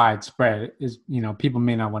widespread. Is, you know, people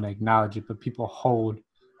may not want to acknowledge it, but people hold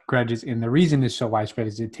grudges, and the reason it's so widespread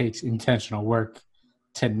is it takes intentional work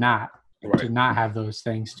to not have those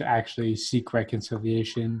things, to actually seek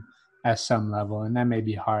reconciliation at some level, and that may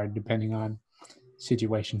be hard depending on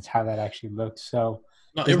situations how that actually looks. So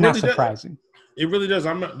it's really not surprising. It really does.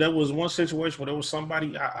 There was one situation where there was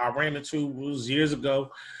somebody I ran into, it was years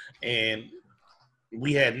ago, and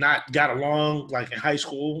we had not got along like in high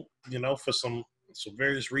school, you know, for some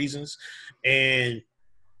various reasons, and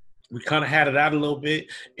we kind of had it out a little bit.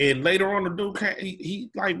 And later on, the dude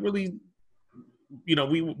he like really, you know,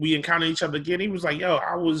 we encountered each other again. He was like, "Yo,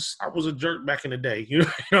 I was a jerk back in the day." You know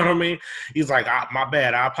what I mean? He's like, "My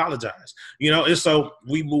bad. I apologize." You know, and so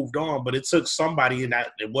we moved on. But it took somebody, and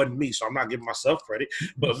it wasn't me, so I'm not giving myself credit.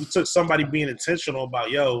 But we took somebody being intentional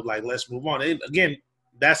about, "Yo, like, let's move on." And again,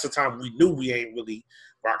 that's the time we knew we ain't really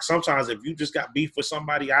rock. Sometimes if you just got beef with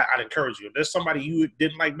somebody, I'd encourage you. If there's somebody you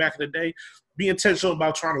didn't like back in the day, be intentional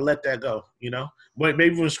about trying to let that go, you know? But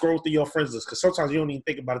maybe even scroll through your friends list, because sometimes you don't even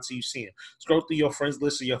think about it till you see it. Scroll through your friends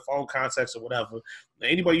list or your phone contacts or whatever.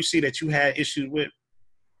 Anybody you see that you had issues with,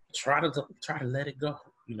 try to let it go.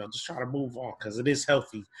 You know, just try to move on, because it is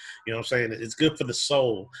healthy. You know what I'm saying? It's good for the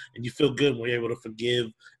soul, and you feel good when you're able to forgive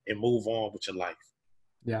and move on with your life.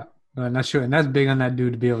 Yeah. And that's true. And that's big on that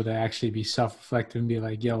dude to be able to actually be self-reflective and be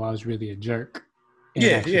like, yo, I was really a jerk.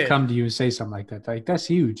 And come to you and say something like that. Like, that's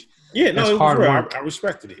huge. Yeah, no, it was real. I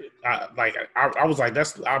respected it. I was like,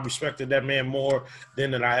 I respected that man more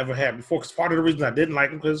than I ever had before. Because part of the reason I didn't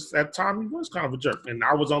like him, because at the time he was kind of a jerk, and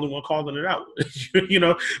I was the only one calling it out. You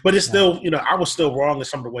know, but it's still, you know, I was still wrong in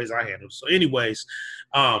some of the ways I handled. So, anyways,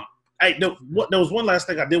 there was one last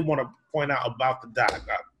thing I did want to point out about the doc.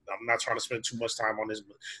 I'm not trying to spend too much time on this,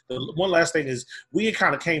 but the one last thing is we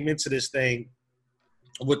kind of came into this thing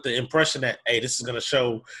with the impression that, hey, this is going to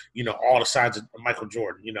show, you know, all the sides of Michael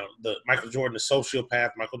Jordan. You know, the Michael Jordan, the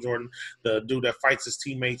sociopath, Michael Jordan, the dude that fights his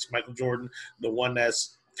teammates, Michael Jordan, the one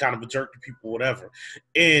that's kind of a jerk to people, whatever.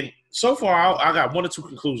 And so far, I got one or two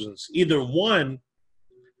conclusions. Either one,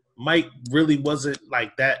 Mike really wasn't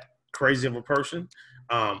like that crazy of a person,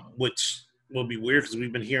 which will be weird because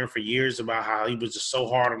we've been hearing for years about how he was just so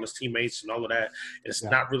hard on his teammates and all of that. And it's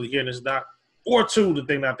not really here in this doc. Or two, the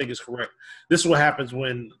thing that I think is correct. This is what happens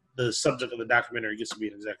when the subject of the documentary gets to be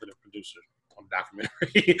an executive producer on the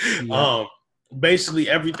documentary. Yeah. Basically,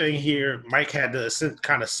 everything here, Mike had to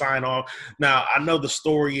kind of sign off. Now, I know the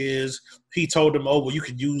story is he told him, "Oh, well, you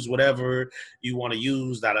can use whatever you want to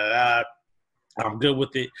use, da-da-da. I'm good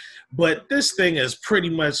with it." But this thing has pretty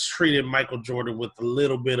much treated Michael Jordan with a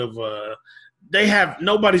little bit of a –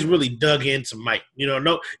 nobody's really dug into Mike. You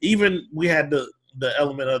know, even we had the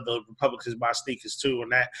element of the Republicans buy sneakers too,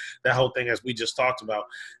 and that whole thing, as we just talked about.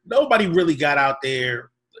 Nobody really got out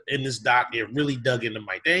there in this doc and really dug into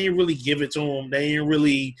Mike. They ain't really give it to him. They ain't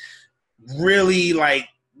really like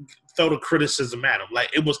throw the criticism at him. Like,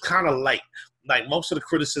 it was kind of light. Like, most of the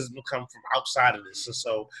criticism will come from outside of this. And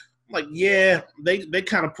so, like, yeah, they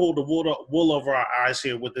kind of pulled the wool over our eyes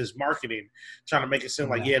here with this marketing, trying to make it seem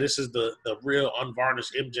like, yeah, this is the real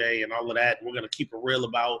unvarnished MJ and all of that. We're going to keep it real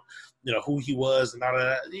about, you know, who he was and all of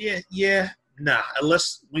that. Yeah, nah.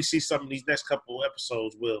 Unless we see some of these next couple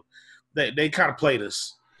episodes, they kind of played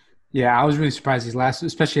us. Yeah, I was really surprised these last,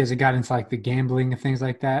 especially as it got into like the gambling and things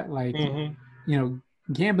like that. Like, you know,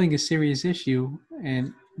 gambling is a serious issue,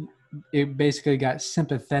 and it basically got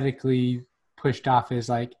sympathetically pushed off as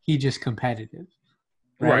like he just competitive,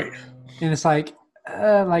 right? And it's like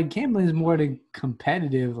gambling is more than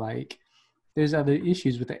competitive. Like, there's other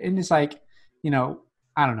issues with it, and it's like, you know,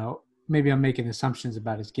 I don't know, maybe I'm making assumptions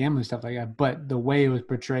about his gambling stuff like that, but the way it was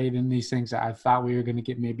portrayed in these things, I thought we were going to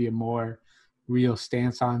get maybe a more real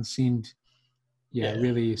stance on seemed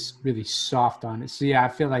really soft on it. So yeah, I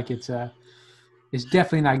feel like it's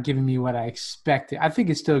definitely not giving me what I expected. I think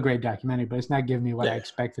it's still a great documentary, but it's not giving me what I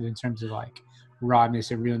expected in terms of like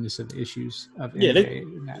rawness and realness of the issues of MJ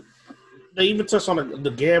and that. They even touched on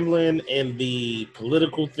the gambling and the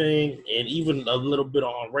political thing, and even a little bit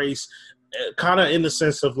on race, kind of in the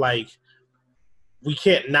sense of like, we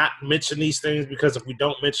can't not mention these things because if we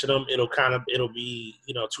don't mention them, it'll be,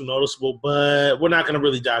 too noticeable. But we're not going to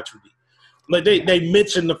really dive too deep. Like they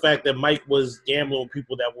mentioned the fact that Mike was gambling with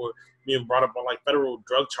people that were being brought up on like federal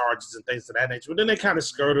drug charges and things of that nature. But then they kind of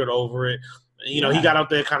skirted over it. He got out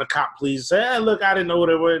there kind of cop please, say, hey, look, I didn't know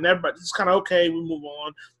whatever, and everybody just kind of okay, we move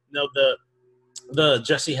on. The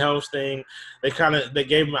Jesse Helms thing, they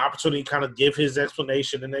gave him an opportunity to kind of give his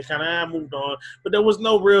explanation, and they kind of moved on. But there was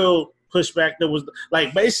no real pushback. There was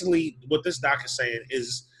like basically what this doc is saying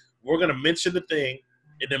is we're gonna mention the thing,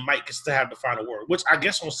 and then Mike gets to have the final word, which I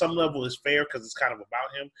guess on some level is fair because it's kind of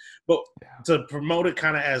about him. But to promote it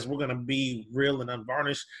kind of as we're gonna be real and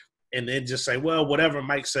unvarnished, and then just say, well, whatever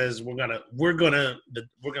Mike says, we're gonna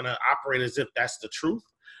operate as if that's the truth,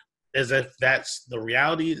 as if that's the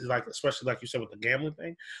reality. Like especially like you said with the gambling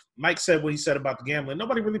thing, Mike said what he said about the gambling.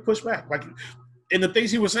 Nobody really pushed back. Like, and the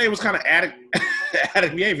things he was saying was kind of addict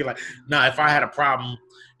behavior. Like, nah, if I had a problem,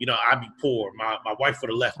 I'd be poor. My wife would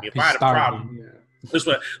have left me. If I had a problem. Yeah. This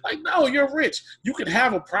way, like, no, you're rich. You can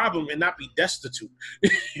have a problem and not be destitute.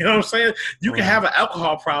 You know what I'm saying? You can have an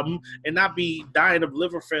alcohol problem and not be dying of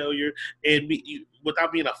liver failure and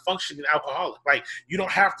without being a functioning alcoholic. Like, you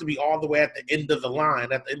don't have to be all the way at the end of the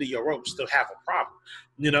line, at the end of your rope, still have a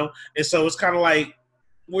problem. And so it's kind of like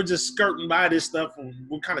we're just skirting by this stuff, and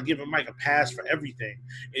we're kind of giving Mike a pass for everything,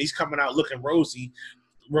 and he's coming out looking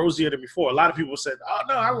rosier than before. A lot of people said, "Oh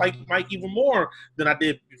no, I like Mike even more than I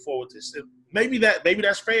did before with this." Maybe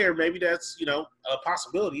that's fair. Maybe that's a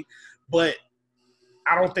possibility, but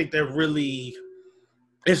I don't think they're really.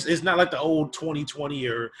 It's not like the old 2020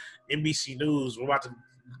 or NBC News. We're about to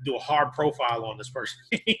do a hard profile on this person.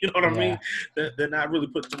 You know what I mean? They're not really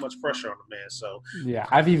putting too much pressure on the man. So yeah,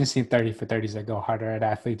 I've even seen 30 for 30s that go harder at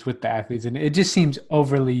athletes with the athletes, and it just seems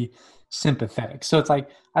overly sympathetic. So it's like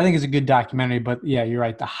I think it's a good documentary, but yeah, you're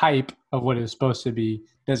right. The hype of what it was supposed to be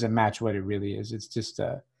doesn't match what it really is. It's just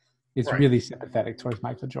it's really sympathetic towards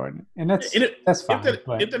Michael Jordan, and that's fine.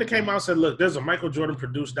 If it came out and said, "Look, there's a Michael Jordan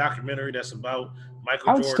produced documentary that's about Michael Jordan,"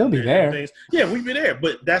 I would still be there. Things. Yeah, we'd be there,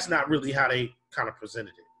 but that's not really how they kind of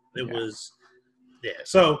presented it. It was,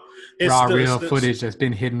 So it's real footage that's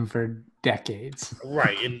been hidden for decades,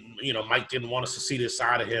 right? And Mike didn't want us to see this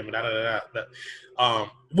side of him, and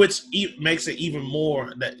which makes it even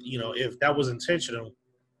more that if that was intentional,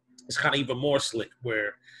 it's kind of even more slick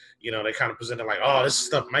where. They kind of presented like, oh, this is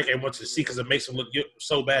stuff Mike ain't want to see because it makes him look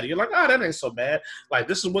so bad. You're like, oh, that ain't so bad. Like,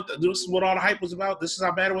 this is what all the hype was about. This is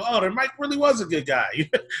how bad it was. Oh, then Mike really was a good guy.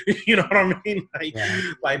 You know what I mean?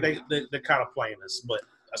 Like they're kind of playing this. But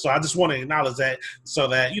so I just want to acknowledge that so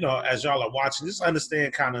that, as y'all are watching, just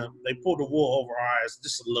understand kind of they pulled the wool over our eyes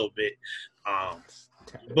just a little bit.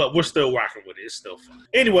 But we're still rocking with it. It's still fun.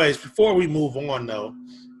 Anyways, before we move on, though,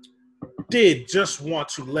 did just want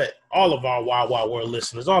to let all of our Wild Wild World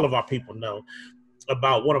listeners, all of our people know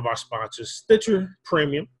about one of our sponsors, Stitcher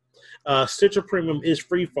Premium. Stitcher Premium is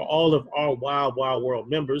free for all of our Wild Wild World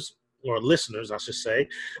members, or listeners, I should say,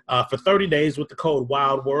 for 30 days with the code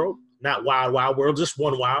Wild World, not Wild Wild World, just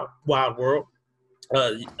one Wild World.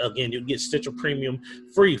 Again, you'll get Stitcher Premium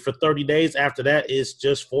free for 30 days. After that, it's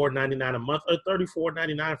just $4.99 a month or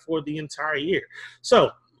 $34.99 for the entire year.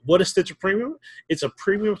 So, what is Stitcher Premium? It's a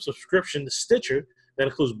premium subscription to Stitcher that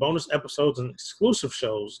includes bonus episodes and exclusive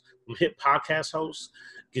shows from hit podcast hosts,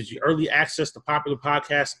 gives you early access to popular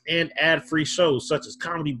podcasts and ad-free shows such as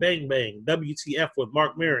Comedy Bang Bang, WTF with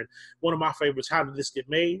Mark Maron, one of my favorites, How Did This Get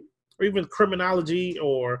Made, or even Criminology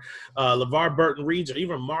or LeVar Burton Reads, or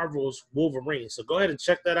even Marvel's Wolverine. So go ahead and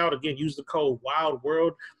check that out. Again, use the code Wild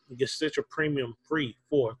World and get Stitcher Premium free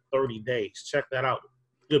for 30 days. Check that out.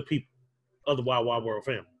 Good people of the Wild Wild World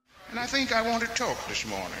family. And I think I want to talk this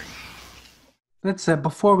morning. Let's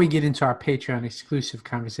before we get into our Patreon exclusive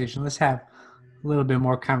conversation, let's have a little bit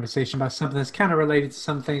more conversation about something that's kind of related to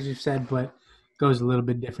some things we've said, but goes a little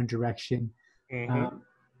bit different direction. Mm-hmm.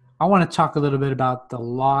 I want to talk a little bit about the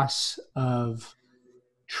loss of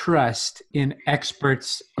trust in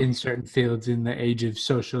experts in certain fields in the age of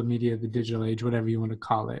social media, the digital age, whatever you want to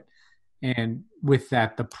call it. And with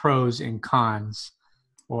that, the pros and cons,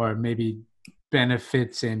 or maybe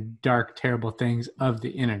benefits and dark, terrible things of the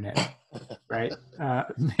internet, right?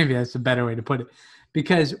 Maybe that's a better way to put it.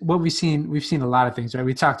 Because what we've seen a lot of things, right?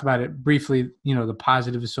 We talked about it briefly, the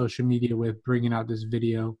positive of social media with bringing out this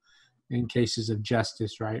video in cases of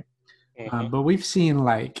justice, right? Mm-hmm. But we've seen,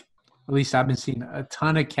 at least I've been seeing a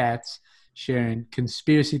ton of cats sharing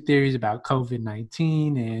conspiracy theories about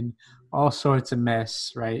COVID-19 and all sorts of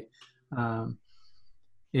mess, right?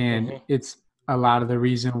 It's a lot of the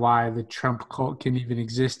reason why the Trump cult can even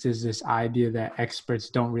exist is this idea that experts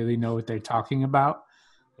don't really know what they're talking about.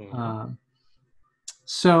 Mm-hmm.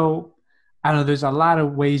 So I don't know, there's a lot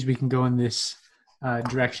of ways we can go in this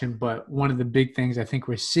direction, but one of the big things I think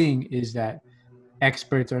we're seeing is that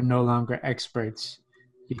experts are no longer experts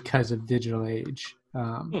because of digital age.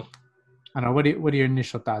 I don't know. What are your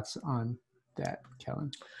initial thoughts on that,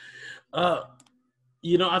 Kellen? I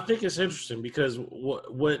think it's interesting because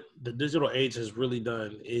what the digital age has really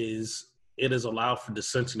done is it has allowed for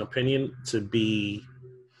dissenting opinion to be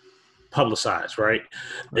publicized, right?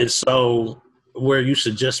 And so where you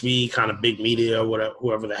should just be kind of big media or whatever,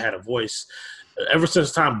 whoever that had a voice, ever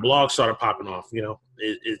since time blogs started popping off,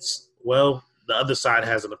 it's the other side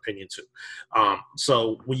has an opinion too.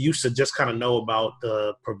 So we used to just kind of know about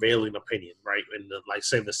the prevailing opinion, right? In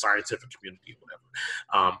the scientific community or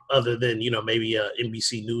whatever. Other than, maybe a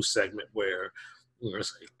NBC News segment where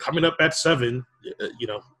it's like, coming up at 7,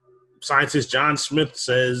 scientist John Smith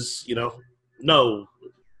says, no,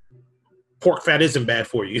 pork fat isn't bad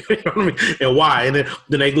for you. You know what I mean? And why? And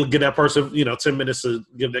then they give that person, 10 minutes to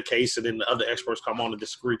give their case, and then the other experts come on and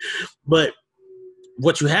disagree. But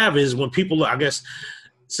what you have is when people, I guess,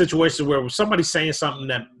 situations where somebody's saying something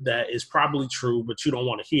that is probably true, but you don't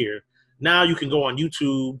want to hear. Now you can go on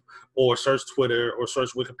YouTube or search Twitter or search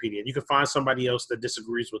Wikipedia, and you can find somebody else that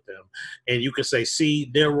disagrees with them. And you can say, see,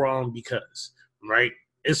 they're wrong because, right?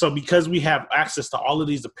 And so because we have access to all of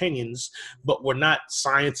these opinions, but we're not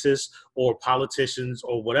scientists or politicians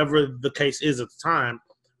or whatever the case is at the time,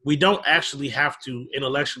 we don't actually have to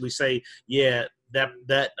intellectually say, yeah,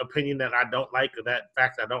 that opinion that I don't like or that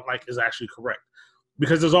fact I don't like is actually correct.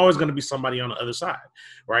 Because there's always going to be somebody on the other side,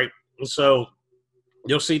 right? And so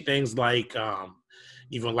you'll see things like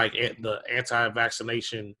even like the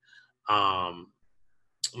anti-vaccination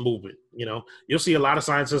movement. You'll see a lot of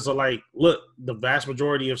scientists are like, look, the vast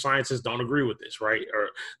majority of scientists don't agree with this, right? Or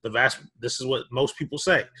this is what most people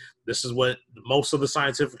say. This is what most of the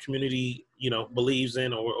scientific community, believes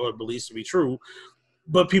in or believes to be true.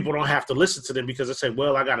 But people don't have to listen to them because they say,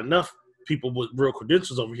 well, I got enough people with real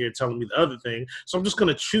credentials over here telling me the other thing, so I'm just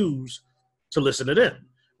going to choose to listen to them,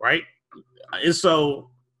 right? And so,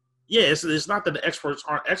 yeah, it's not that the experts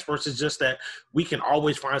aren't experts. It's just that we can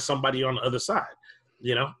always find somebody on the other side.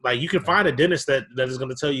 Like you can find a dentist that is going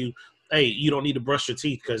to tell you, hey, you don't need to brush your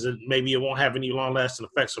teeth because maybe it won't have any long-lasting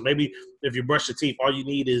effects. Or maybe if you brush your teeth, all you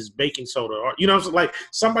need is baking soda. Or so like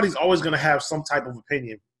somebody's always going to have some type of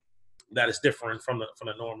opinion that is different from the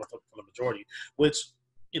norm, from the majority, which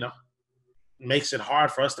makes it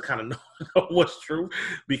hard for us to kind of know what's true,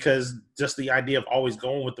 because just the idea of always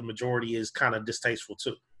going with the majority is kind of distasteful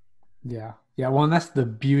too. Yeah. Well, and that's the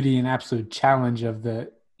beauty and absolute challenge of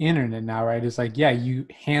the internet now, right? It's like, yeah, you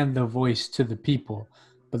hand the voice to the people,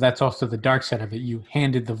 but that's also the dark side of it. You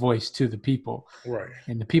handed the voice to the people, right?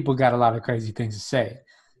 And the people got a lot of crazy things to say.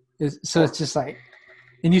 So it's just like,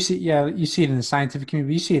 and you see it in the scientific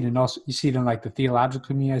community. You see it in like the theological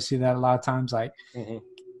community. I see that a lot of times. Like,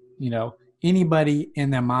 anybody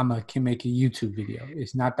and their mama can make a YouTube video.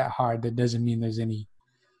 It's not that hard. That doesn't mean there's any,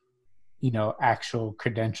 actual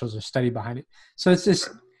credentials or study behind it. So it's just,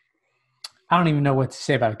 I don't even know what to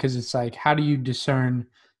say about it, because it's like, how do you discern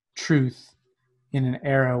truth in an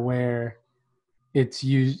era where it's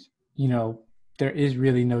used, there is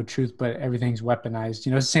really no truth, but everything's weaponized. It's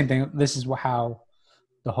the same thing. This is how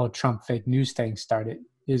the whole Trump fake news thing started,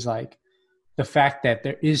 is like the fact that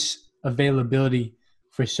there is availability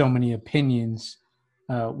for so many opinions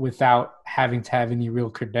without having to have any real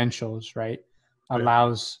credentials, right?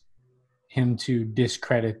 Allows him to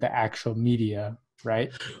discredit the actual media,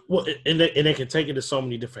 right? Well, and they can take it to so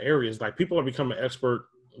many different areas. Like people are becoming expert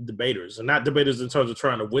debaters, and not debaters in terms of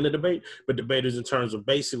trying to win a debate, but debaters in terms of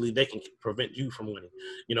basically they can prevent you from winning.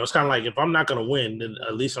 It's kind of like, if I'm not going to win, then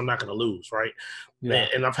at least I'm not going to lose, right? Yeah.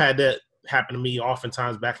 And I've had that happen to me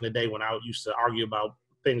oftentimes back in the day when I used to argue about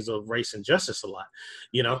things of race and justice a lot.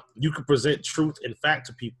 You can present truth and fact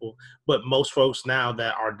to people, but most folks now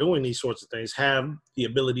that are doing these sorts of things have the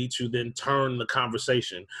ability to then turn the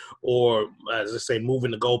conversation, or as I say,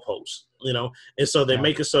 moving the goalposts, and so they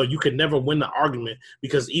make it so you can never win the argument,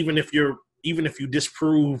 because even if you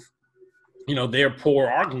disprove their poor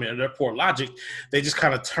argument or their poor logic, they just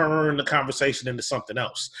kind of turn the conversation into something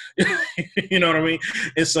else. You know what I mean?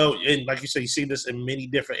 And so, and like you said, you see this in many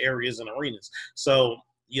different areas and arenas. So,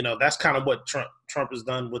 that's kind of what Trump has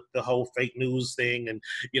done with the whole fake news thing. And,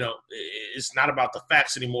 it's not about the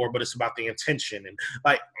facts anymore, but it's about the intention. And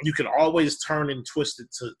like, you can always turn and twist it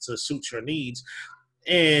to suit your needs.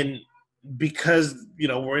 And because,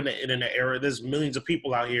 we're in an era, there's millions of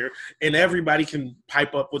people out here, and everybody can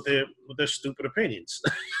pipe up with their stupid opinions,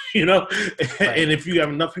 Right. And if you have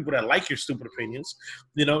enough people that like your stupid opinions,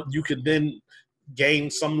 you can then gain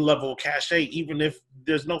some level of cachet, even if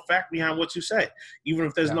there's no fact behind what you say, even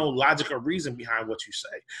if there's no logic or reason behind what you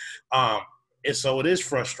say. And so it is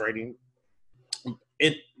frustrating.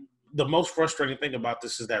 The most frustrating thing about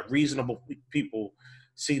this is that reasonable people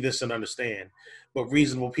see this and understand, but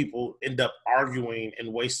reasonable people end up arguing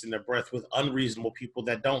and wasting their breath with unreasonable people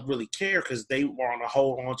that don't really care because they want to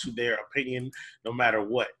hold on to their opinion no matter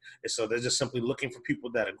what. And so they're just simply looking for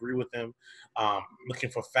people that agree with them,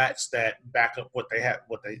 looking for facts that back up what they have,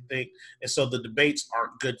 what they think. And so the debates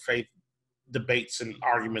aren't good faith debates and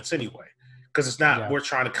arguments anyway. Because it's not, we're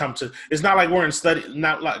trying to come to, it's not like we're in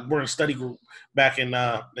study group back in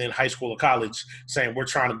high school or college saying we're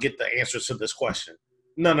trying to get the answers to this question.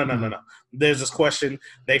 No. There's this question.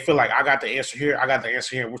 They feel like I got the answer here. I got the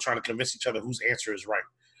answer here. And we're trying to convince each other whose answer is right.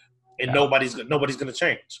 And nobody's going to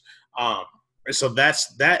change. And so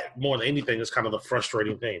that more than anything is kind of the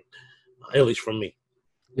frustrating thing, at least for me.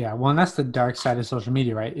 Yeah. Well, and that's the dark side of social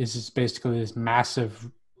media, right? Is it's basically this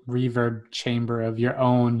massive reverb chamber of your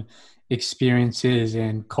own experiences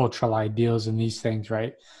and cultural ideals and these things,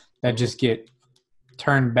 right? That just get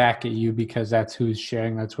turned back at you because that's who's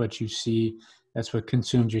sharing. That's what you see. That's what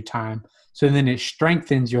consumes your time. So then it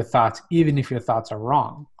strengthens your thoughts, even if your thoughts are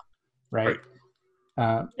wrong, right?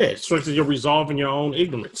 It strengthens your resolve and your own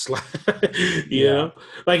ignorance. you know?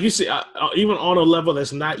 Like you see, even on a level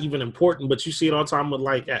that's not even important, but you see it all the time with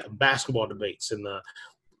like basketball debates and the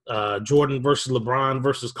Jordan versus LeBron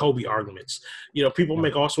versus Kobe arguments. You know, people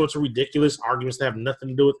make all sorts of ridiculous arguments that have nothing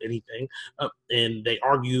to do with anything, and they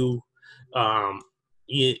argue.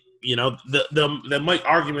 You know, they make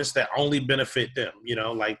arguments that only benefit them. You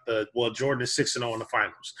know, like Jordan is 6-0 in the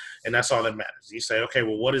finals, and that's all that matters. You say, okay,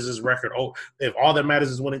 well, what is his record? Oh, if all that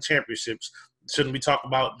matters is winning championships, shouldn't we talk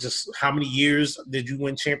about just how many years did you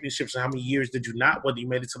win championships and how many years did you not? Whether you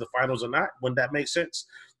made it to the finals or not? Wouldn't that make sense?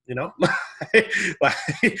 You know,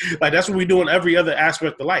 like that's what we do in every other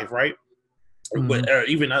aspect of life, right? But, or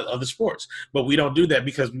even other sports. But we don't do that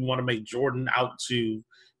because we want to make Jordan out to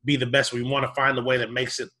be the best. We want to find the way that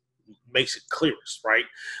makes it clearest, right?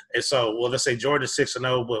 And so, well, let's say Jordan is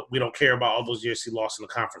 6-0, but we don't care about all those years he lost in the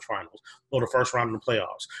conference finals or the first round of the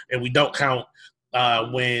playoffs, and we don't count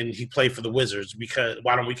when he played for the Wizards. Because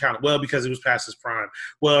why don't we count it? Well, because it was past his prime.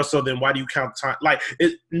 Well, so then why do you count time? Like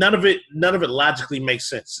none of it logically makes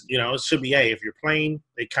sense. You know, it should be, hey, if you're playing,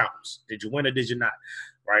 it counts. Did you win or did you not?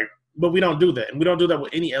 Right? But we don't do that, and we don't do that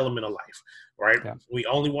with any element of life. Right? Yeah. We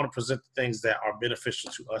only want to present the things that are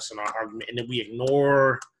beneficial to us in our argument, and then we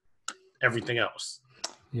ignore everything else.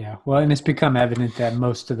 Yeah. Well, and it's become evident that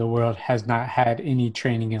most of the world has not had any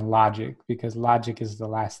training in logic, because logic is the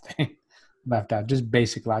last thing left out, just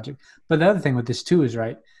basic logic. But the other thing with this too is,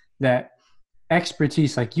 right, that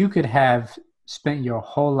expertise, like you could have spent your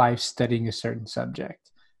whole life studying a certain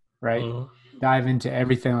subject, right? Dive into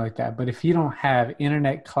everything like that. But if you don't have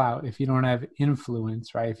internet clout, if you don't have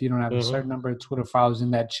influence, right, if you don't have a certain number of Twitter followers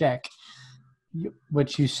in that check,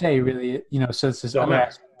 what you say really, you know, so it's this other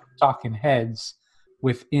aspect of talking heads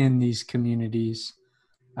within these communities,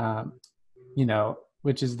 you know,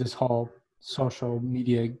 which is this whole social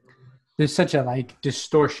media. There's such a like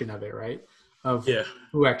distortion of it, right? Of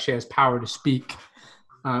who actually has power to speak.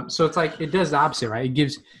 So it's like, it does the opposite, right?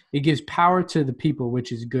 It gives power to the people,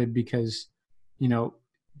 which is good because, you know,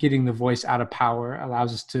 getting the voice out of power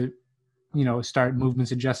allows us to, you know, start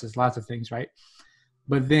movements of justice, lots of things, right?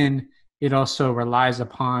 But then it also relies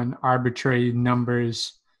upon arbitrary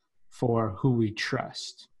numbers for who we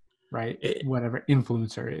trust, right? Whatever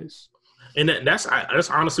influencer is. And that's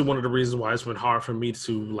honestly one of the reasons why it's been hard for me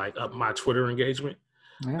to like up my Twitter engagement.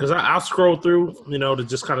 Because I'll scroll through, you know, to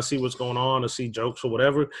just kind of see what's going on or see jokes or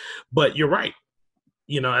whatever. But you're right.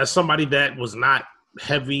 You know, as somebody that was not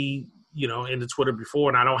heavy, you know, into Twitter before,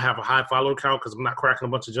 and I don't have a high follower count because I'm not cracking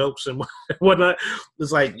a bunch of jokes and whatnot,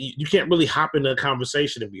 it's like you can't really hop into a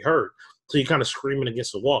conversation and be heard. So you're kind of screaming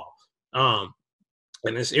against the wall.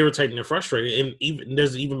 And it's irritating and frustrating. And even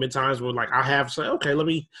there's even been times where like I have said, okay, let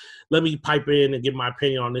me pipe in and give my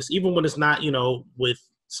opinion on this, even when it's not, you know, with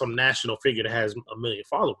some national figure that has 1 million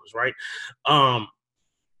followers, right?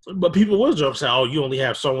 But people will jump and say, "Oh, you only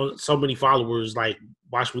have so many followers. Like,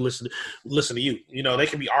 why should we listen to you?" You know, they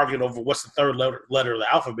can be arguing over what's the third letter of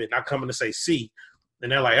the alphabet, not coming to say C,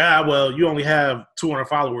 and they're like, well, you only have 200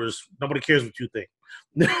 followers. Nobody cares what you think.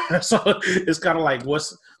 So it's kind of like,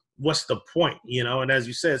 what's the point, you know? And as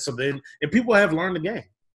you said, so then, and people have learned the game.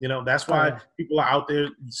 You know, that's why people are out there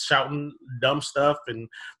shouting dumb stuff and,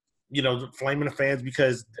 you know, flaming the fans,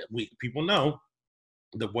 because people know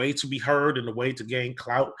the way to be heard and the way to gain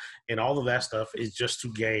clout and all of that stuff is just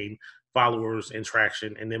to gain followers and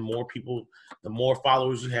traction, and then more people, the more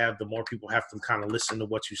followers you have, the more people have to kind of listen to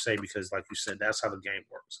what you say, because like you said, that's how the game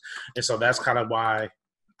works. And so that's kind of why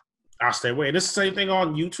I stay away. And it's the same thing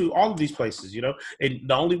on YouTube, all of these places, you know, and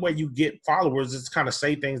the only way you get followers is to kind of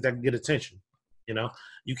say things that get attention. You know,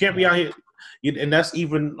 you can't be out here, and that's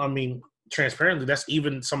even, I mean, transparently, that's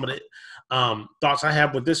even some of the thoughts I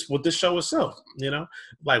have with this show itself. You know,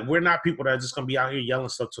 like, we're not people that are just gonna be out here yelling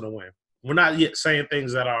stuff to the wind. We're not yet saying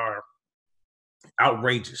things that are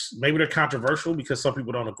outrageous. Maybe they're controversial because some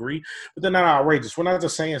people don't agree, but they're not outrageous. We're not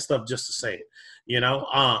just saying stuff just to say it. You know,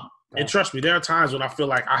 and trust me, there are times when I feel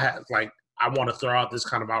like I want to throw out this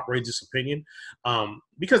kind of outrageous opinion,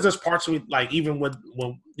 because there's parts of me, like, even when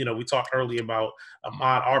you know, we talked earlier about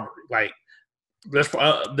Ahmaud Arbery, like,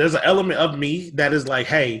 there's an element of me that is like,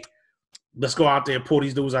 hey, let's go out there and pull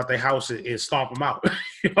these dudes out their house and stomp them out.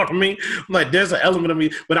 You know what I mean? Like, there's an element of me,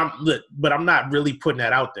 but I'm not really putting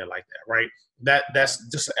that out there like that, right? That's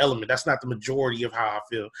just an element. That's not the majority of how I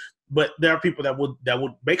feel. But there are people that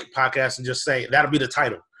would make a podcast and just say that'll be the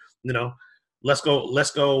title. You know, let's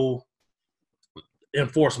go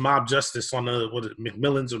enforce mob justice on the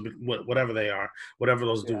McMillans or whatever they are, whatever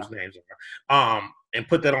those dudes' names are, and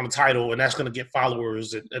put that on the title, and that's going to get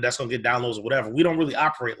followers and that's going to get downloads or whatever. We don't really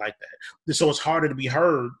operate like that, so it's harder to be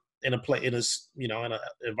heard in an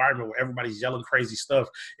environment where everybody's yelling crazy stuff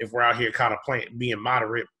if we're out here kind of being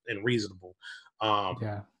moderate and reasonable.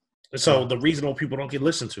 And so the reasonable people don't get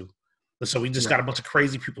listened to, and so we just got a bunch of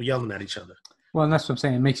crazy people yelling at each other. Well, and that's what I'm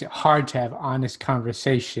saying. It makes it hard to have honest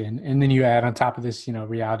conversation. And then you add on top of this, you know,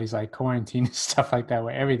 realities like quarantine and stuff like that,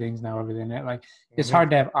 where everything's now over the internet. Like, it's hard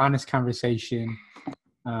to have honest conversation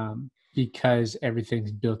because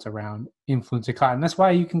everything's built around influencer clout. And that's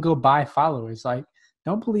why you can go buy followers. Like,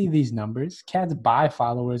 don't believe these numbers. Cats buy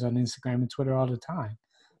followers on Instagram and Twitter all the time.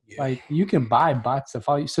 Yeah. Like, you can buy bots to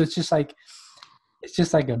follow you. So it's just like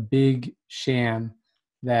a big sham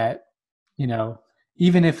that, you know,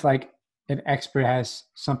 even if like an expert has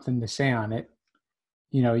something to say on it,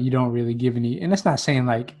 you know, you don't really give any, and it's not saying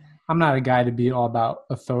like, I'm not a guy to be all about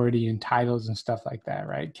authority and titles and stuff like that,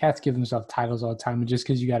 right? Cats give themselves titles all the time, and just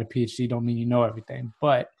because you got a PhD don't mean you know everything.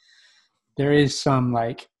 But there is some,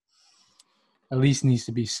 like, at least needs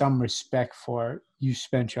to be some respect for you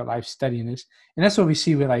spent your life studying this. And that's what we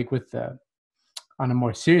see with on a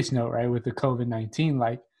more serious note, right, with the COVID-19,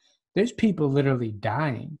 like, there's people literally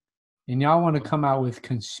dying. And y'all want to come out with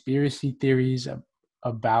conspiracy theories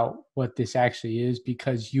about what this actually is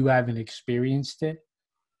because you haven't experienced it.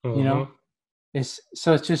 You know, it's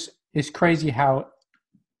crazy how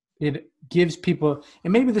it gives people,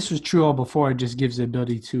 and maybe this was true all before, it just gives the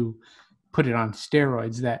ability to put it on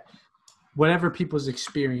steroids, that whatever people's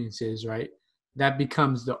experience is, right, that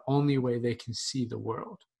becomes the only way they can see the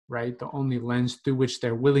world, right? The only lens through which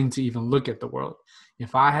they're willing to even look at the world.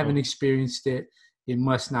 If I haven't experienced it, it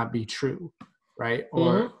must not be true, right?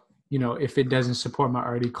 Or, you know, if it doesn't support my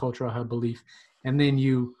already cultural belief, and then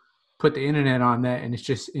you put the internet on that and it's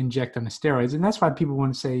just inject on the steroids. And that's why people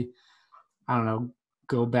want to say, I don't know,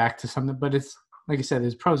 go back to something, but it's, like I said,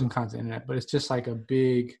 there's pros and cons to the internet, but it's just like a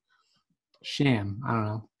big sham. I don't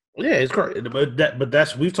know. Yeah, it's correct, but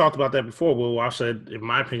that's, we've talked about that before. Well, I've said, in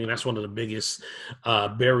my opinion, that's one of the biggest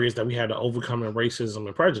barriers that we had to overcome in racism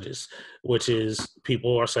and prejudice, which is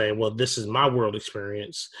people are saying, well, this is my world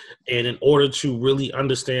experience, and in order to really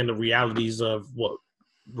understand the realities of what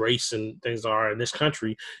race and things are in this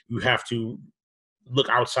country, you have to look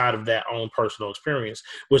outside of that own personal experience,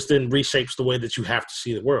 which then reshapes the way that you have to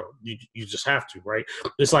see the world. You just have to, right?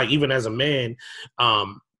 It's like, even as a man,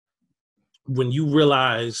 when you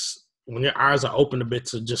realize, when your eyes are open a bit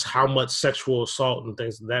to just how much sexual assault and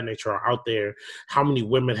things of that nature are out there, how many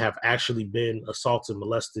women have actually been assaulted,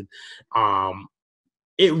 molested,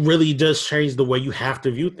 it really does change the way you have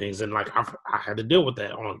to view things. And like, I had to deal with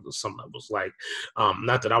that on some levels. Like,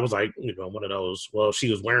 not that I was like, you know, one of those, well, she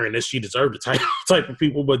was wearing this, she deserved it type of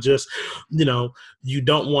people, but just, you know, you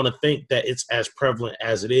don't want to think that it's as prevalent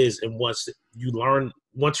as it is. And once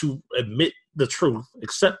you admit the truth,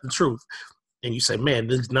 accept the truth, and you say, man,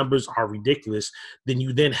 these numbers are ridiculous, then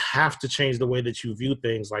you then have to change the way that you view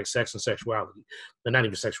things like sex and sexuality. But not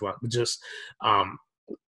even sexuality, but just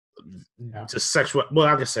sexual. Well,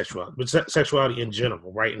 I guess sexuality, but sexuality in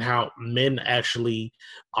general, right? And how men actually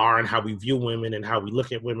are, and how we view women, and how we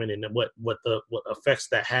look at women, and what effects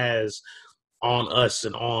that has on us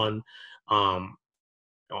and on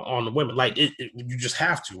the women. Like, you just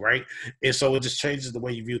have to, right? And so it just changes the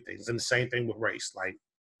way you view things. And the same thing with race. Like,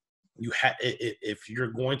 if you're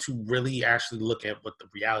going to really actually look at what the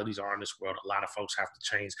realities are in this world, a lot of folks have to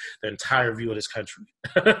change the entire view of this country.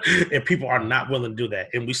 And people are not willing to do that.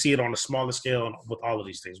 And we see it on a smaller scale with all of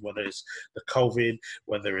these things, whether it's the COVID,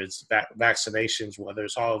 whether it's vaccinations, whether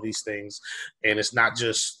it's all of these things. And it's not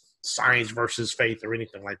just science versus faith or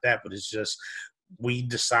anything like that, but it's just we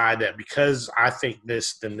decide that because I think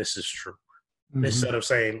this, then this is true. Mm-hmm. Instead of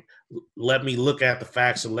saying, let me look at the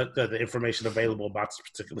facts and look at the information available about this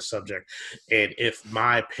particular subject. And if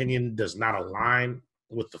my opinion does not align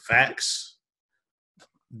with the facts,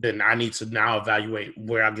 then I need to now evaluate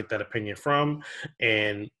where I get that opinion from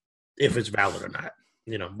and if it's valid or not.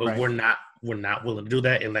 But right. we're not willing to do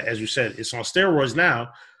that. And as you said, it's on steroids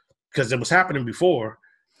now because it was happening before,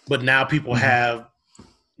 but now people mm-hmm. have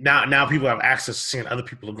now people have access to seeing other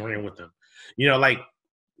people agreeing with them. Like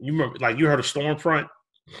you remember, like you heard of Stormfront?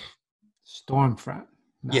 Stormfront.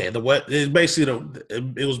 No. Yeah,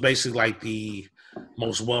 it was basically like the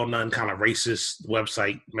most well-known kind of racist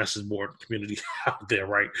website message board community out there,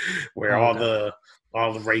 right? Where all the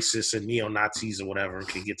racists and neo-Nazis or whatever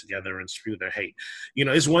can get together and spew their hate.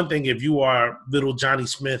 It's one thing if you are little Johnny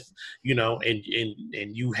Smith,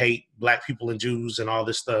 and you hate black people and Jews and all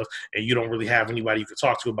this stuff, and you don't really have anybody you can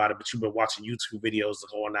talk to about it, but you've been watching YouTube videos that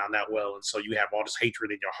going down that well, and so you have all this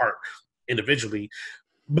hatred in your heart individually.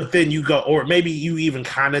 But then you go, or maybe you even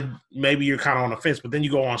you're kind of on the fence, but then you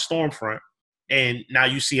go on Stormfront, and now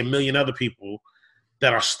you see a million other people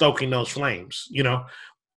that are stoking those flames,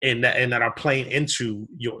 and that are playing into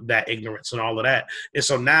that ignorance and all of that. And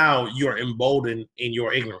so now you're emboldened in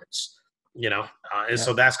your ignorance,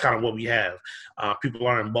 so that's kind of what we have. People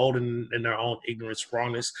are emboldened in their own ignorance,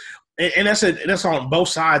 wrongness. And that's on both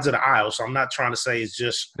sides of the aisle. So I'm not trying to say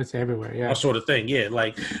it's everywhere. Yeah. That sort of thing. Yeah.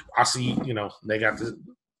 Like I see, they got this,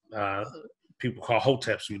 people call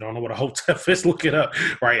hoteps. You don't know what a hotep is, look it up.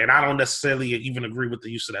 Right. And I don't necessarily even agree with the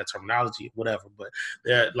use of that terminology, whatever, but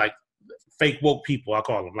they're like fake woke people, I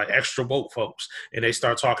call them, like extra woke folks. And they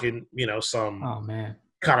start talking, some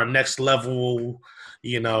kind of next level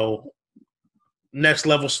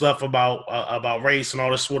stuff about race and all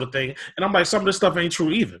this sort of thing. And I'm like, some of this stuff ain't true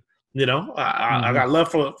either. I got love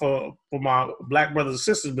for my black brothers and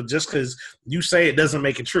sisters, but just because you say it doesn't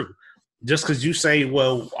make it true. Just because you say,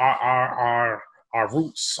 well, our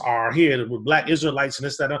roots are here with black Israelites and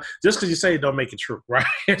this, that, just because you say it don't make it true, right?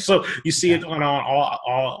 So you see it going on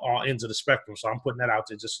all ends of the spectrum. So I'm putting that out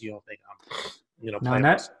there just so you don't think I'm,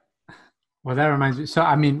 playing well, that reminds me. So,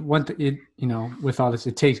 I mean, with all this,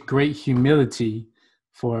 it takes great humility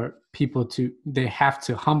for people they have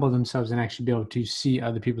to humble themselves and actually be able to see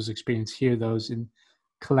other people's experience, hear those, and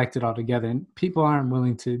collect it all together. And people aren't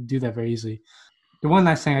willing to do that very easily. The one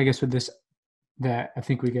last thing, I guess, with this that I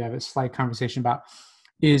think we could have a slight conversation about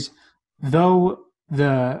is, though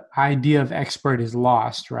the idea of expert is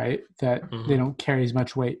lost, right? That mm-hmm. they don't carry as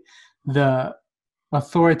much weight. The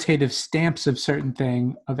authoritative stamps of certain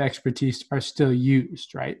thing of expertise are still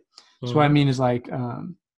used, right? Mm-hmm. So what I mean is like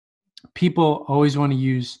people always want to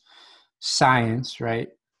use science, right?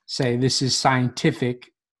 Say this is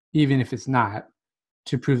scientific, even if it's not,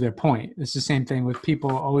 to prove their point. It's the same thing with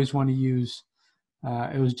people always want to use,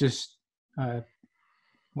 it was just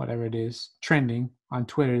whatever it is, trending on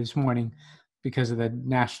Twitter this morning because of the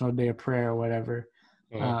National Day of Prayer or whatever.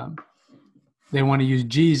 Mm-hmm. They want to use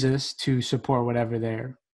Jesus to support whatever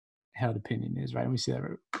their held opinion is, right? And we see that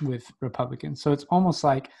with Republicans. So it's almost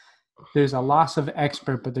like there's a loss of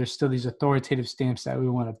expert, but there's still these authoritative stamps that we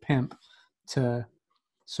want to pimp to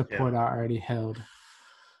support our already held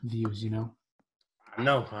views, I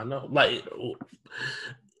know. Like,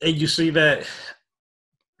 and you see that,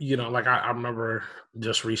 like I remember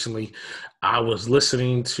just recently, I was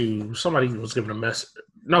listening to somebody who was giving a message.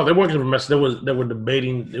 No, they weren't giving a message. They were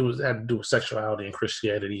debating. Had to do with sexuality and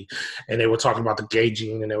Christianity, and they were talking about the gay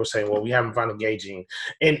gene, and they were saying, "Well, we haven't found a gay gene."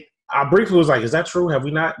 And I briefly was like, "Is that true? Have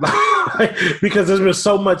we not?" Because there's been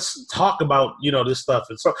so much talk about this stuff,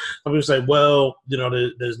 and so some people say, "Well,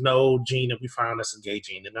 there's no gene that we found that's a gay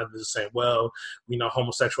gene," and others say, "Well,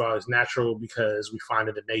 homosexuality is natural because we find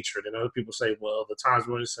it in nature." And other people say, "Well, the times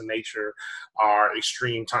when it's in nature are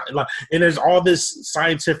extreme time." And there's all this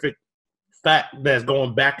scientific fact that's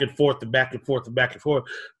going back and forth and back and forth and back and forth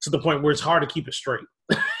to the point where it's hard to keep it straight.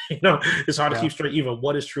 It's hard to keep straight even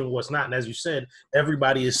what is true and what's not. And as you said,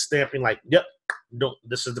 everybody is stamping like, yep,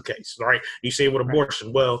 this is the case, right? You say with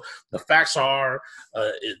abortion, well, the facts are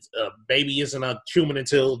a baby isn't a human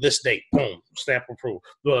until this date. Boom, stamp approved.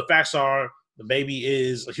 Well, the facts are the baby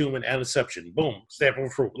is a human at inception. Boom, stamp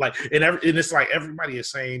approved. And it's like everybody is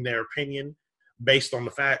saying their opinion based on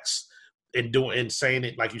the facts. and saying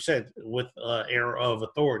it, like you said, with air of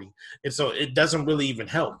authority. And so it doesn't really even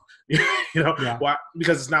help, Why?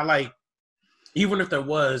 Because it's not like, even if there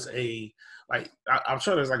was I'm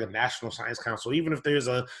sure there's like a National Science Council, even if there's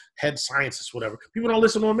a head scientist, whatever, people don't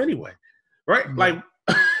listen to him anyway. Right. Mm-hmm. Like,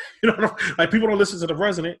 like people don't listen to the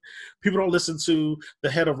president. People don't listen to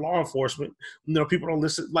the head of law enforcement. People don't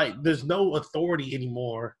listen. Like, there's no authority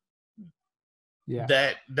anymore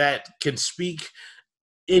that can speak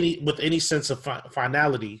with any sense of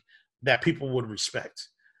finality that people would respect.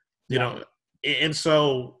 You know, and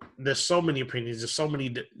so there's so many opinions.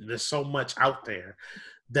 There's so much out there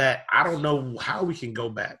that I don't know how we can go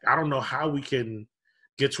back. I don't know how we can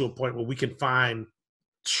get to a point where we can find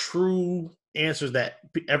true answers that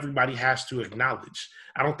everybody has to acknowledge.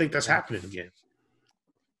 I don't think that's happening again.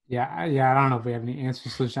 Yeah. I don't know if we have any answer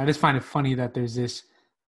solution. I just find it funny that there's this,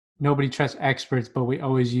 nobody trusts experts, but we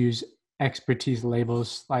always use expertise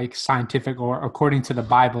labels like scientific or according to the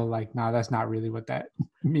Bible. Like, no, that's not really what that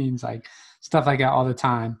means. Like stuff like that all the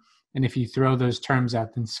time. And if you throw those terms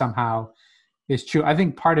out, then somehow it's true. I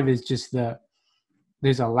think part of it is just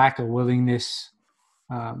there's a lack of willingness,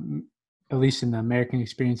 at least in the American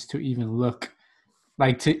experience, to even look,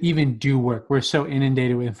 like to even do work. We're so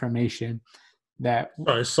inundated with information that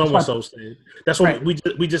so-and-so said. That's what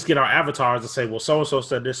we just get our avatars to say, well, so-and-so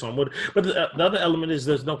said this on what. But the other element is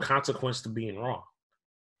there's no consequence to being wrong.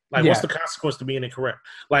 Like, what's the consequence to being incorrect?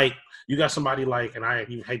 Like, you got somebody like, and I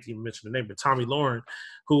hate to even mention the name, but Tomi Lahren,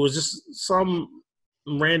 who was just some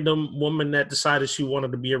random woman that decided she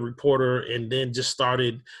wanted to be a reporter and then just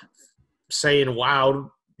started saying wild,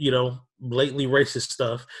 blatantly racist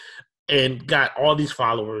stuff and got all these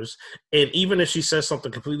followers. And even if she says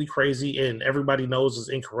something completely crazy and everybody knows is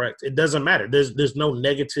incorrect, it doesn't matter. There's no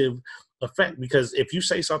negative effect, because if you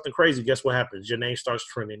say something crazy, guess what happens? Your name starts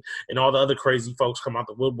trending and all the other crazy folks come out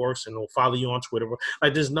the woodworks and will follow you on Twitter.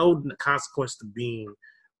 Like, there's no consequence to being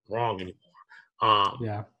wrong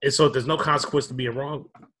anymore. And so if there's no consequence to being wrong,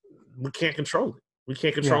 we can't control it. We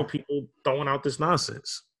can't control people throwing out this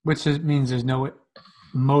nonsense. Which means there's no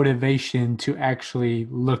motivation to actually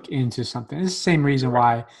look into something. It's the same reason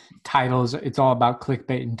why titles, it's all about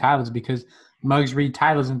clickbait and titles, because mugs read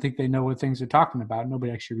titles and think they know what things they're talking about.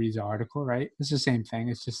 Nobody actually reads the article, right? It's the same thing.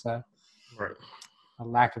 It's just a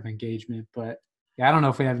lack of engagement. But I don't know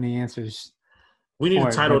if we have any answers. We need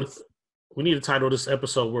to title this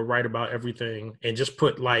episode "We're Right About Everything" and just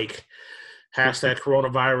put like hashtag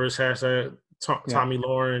coronavirus, hashtag Tomi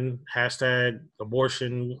Lahren, hashtag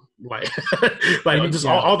abortion, like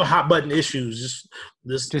all the hot button issues.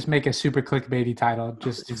 Just make a super clickbaity title.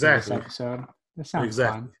 Just exactly for this episode. That sounds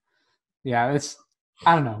fun. Yeah,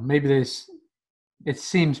 I don't know. Maybe it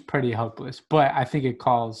seems pretty hopeless, but I think it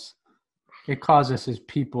calls us as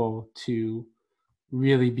people to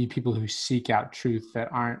really be people who seek out truth that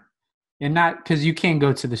aren't, and not, because you can't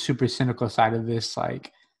go to the super cynical side of this,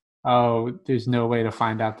 like, oh, there's no way to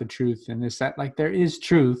find out the truth and this, that. Like, there is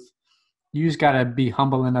truth. You just got to be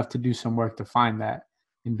humble enough to do some work to find that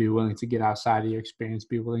and be willing to get outside of your experience,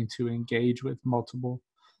 be willing to engage with multiple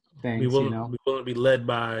things. Be willing to be led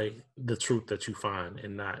by the truth that you find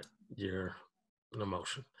and not your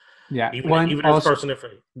emotion. Yeah. Even as a person of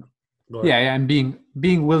faith. Yeah, and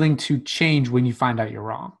being willing to change when you find out you're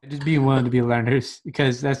wrong. Just being willing to be learners,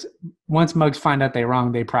 because that's, once mugs find out they're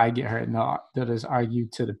wrong, they probably get hurt and they'll just argue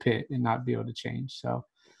to the pit and not be able to change. So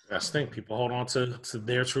that's the thing. People hold on to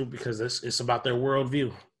their truth because it's about their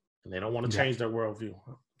worldview and they don't want to change their worldview.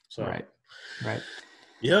 So Right.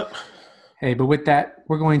 Yep. Hey, but with that,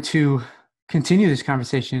 we're going to continue this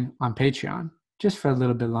conversation on Patreon just for a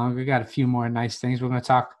little bit longer. We got a few more nice things. We're going to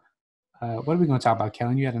talk. What are we going to talk about,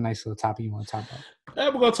 Kellen? You had a nice little topic you want to talk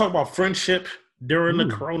about. We're going to talk about friendship during the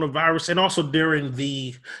coronavirus and also during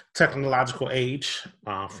the technological age,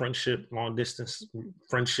 friendship, long distance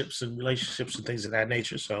friendships and relationships and things of that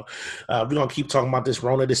nature. So we're going to keep talking about this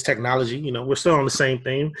this technology. We're still on the same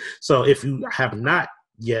theme. So if you have not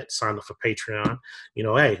yet signed up for Patreon,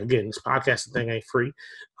 hey, again, this podcasting thing ain't free.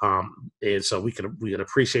 And so we could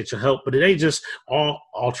appreciate your help, but it ain't just all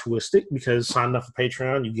altruistic, because signing up for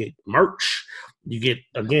Patreon, you get merch. You get,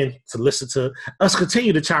 again, to listen to us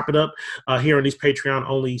continue to chop it up here on these Patreon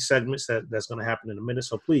only segments that's going to happen in a minute.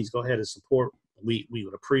 So please go ahead and support. We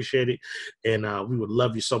would appreciate it. And we would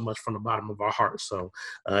love you so much from the bottom of our hearts. So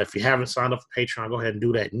if you haven't signed up for Patreon, go ahead and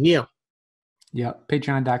do that. Yeah,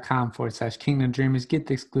 patreon.com/Kingdom Dreamers. Get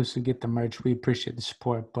the exclusive, get the merch. We appreciate the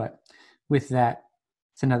support. But with that,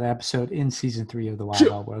 it's another episode in season 3 of the Wild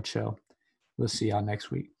Wild World Show. We'll see y'all next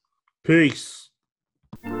week. Peace.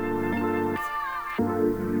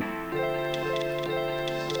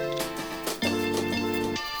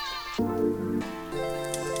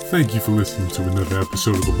 Thank you for listening to another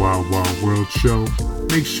episode of the Wild Wild World Show.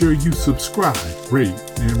 Make sure you subscribe, rate,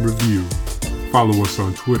 and review. Follow us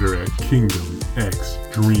on Twitter at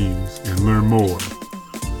KingdomXDreams and learn more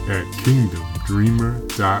at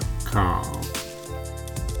KingdomDreamer.com.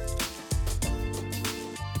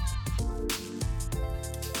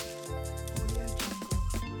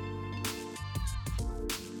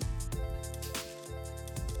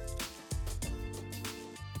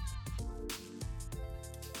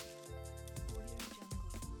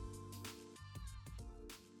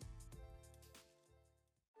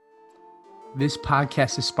 This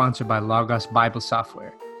podcast is sponsored by Logos Bible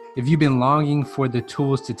Software. If you've been longing for the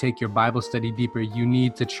tools to take your Bible study deeper, you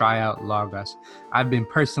need to try out Logos. I've been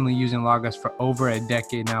personally using Logos for over a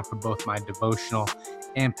decade now for both my devotional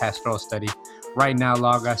and pastoral study. Right now,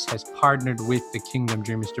 Logos has partnered with the Kingdom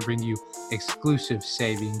Dreamers to bring you exclusive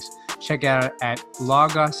savings. Check out at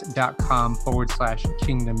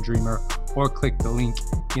logos.com/Kingdom Dreamer or click the link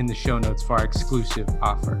in the show notes for our exclusive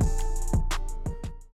offer.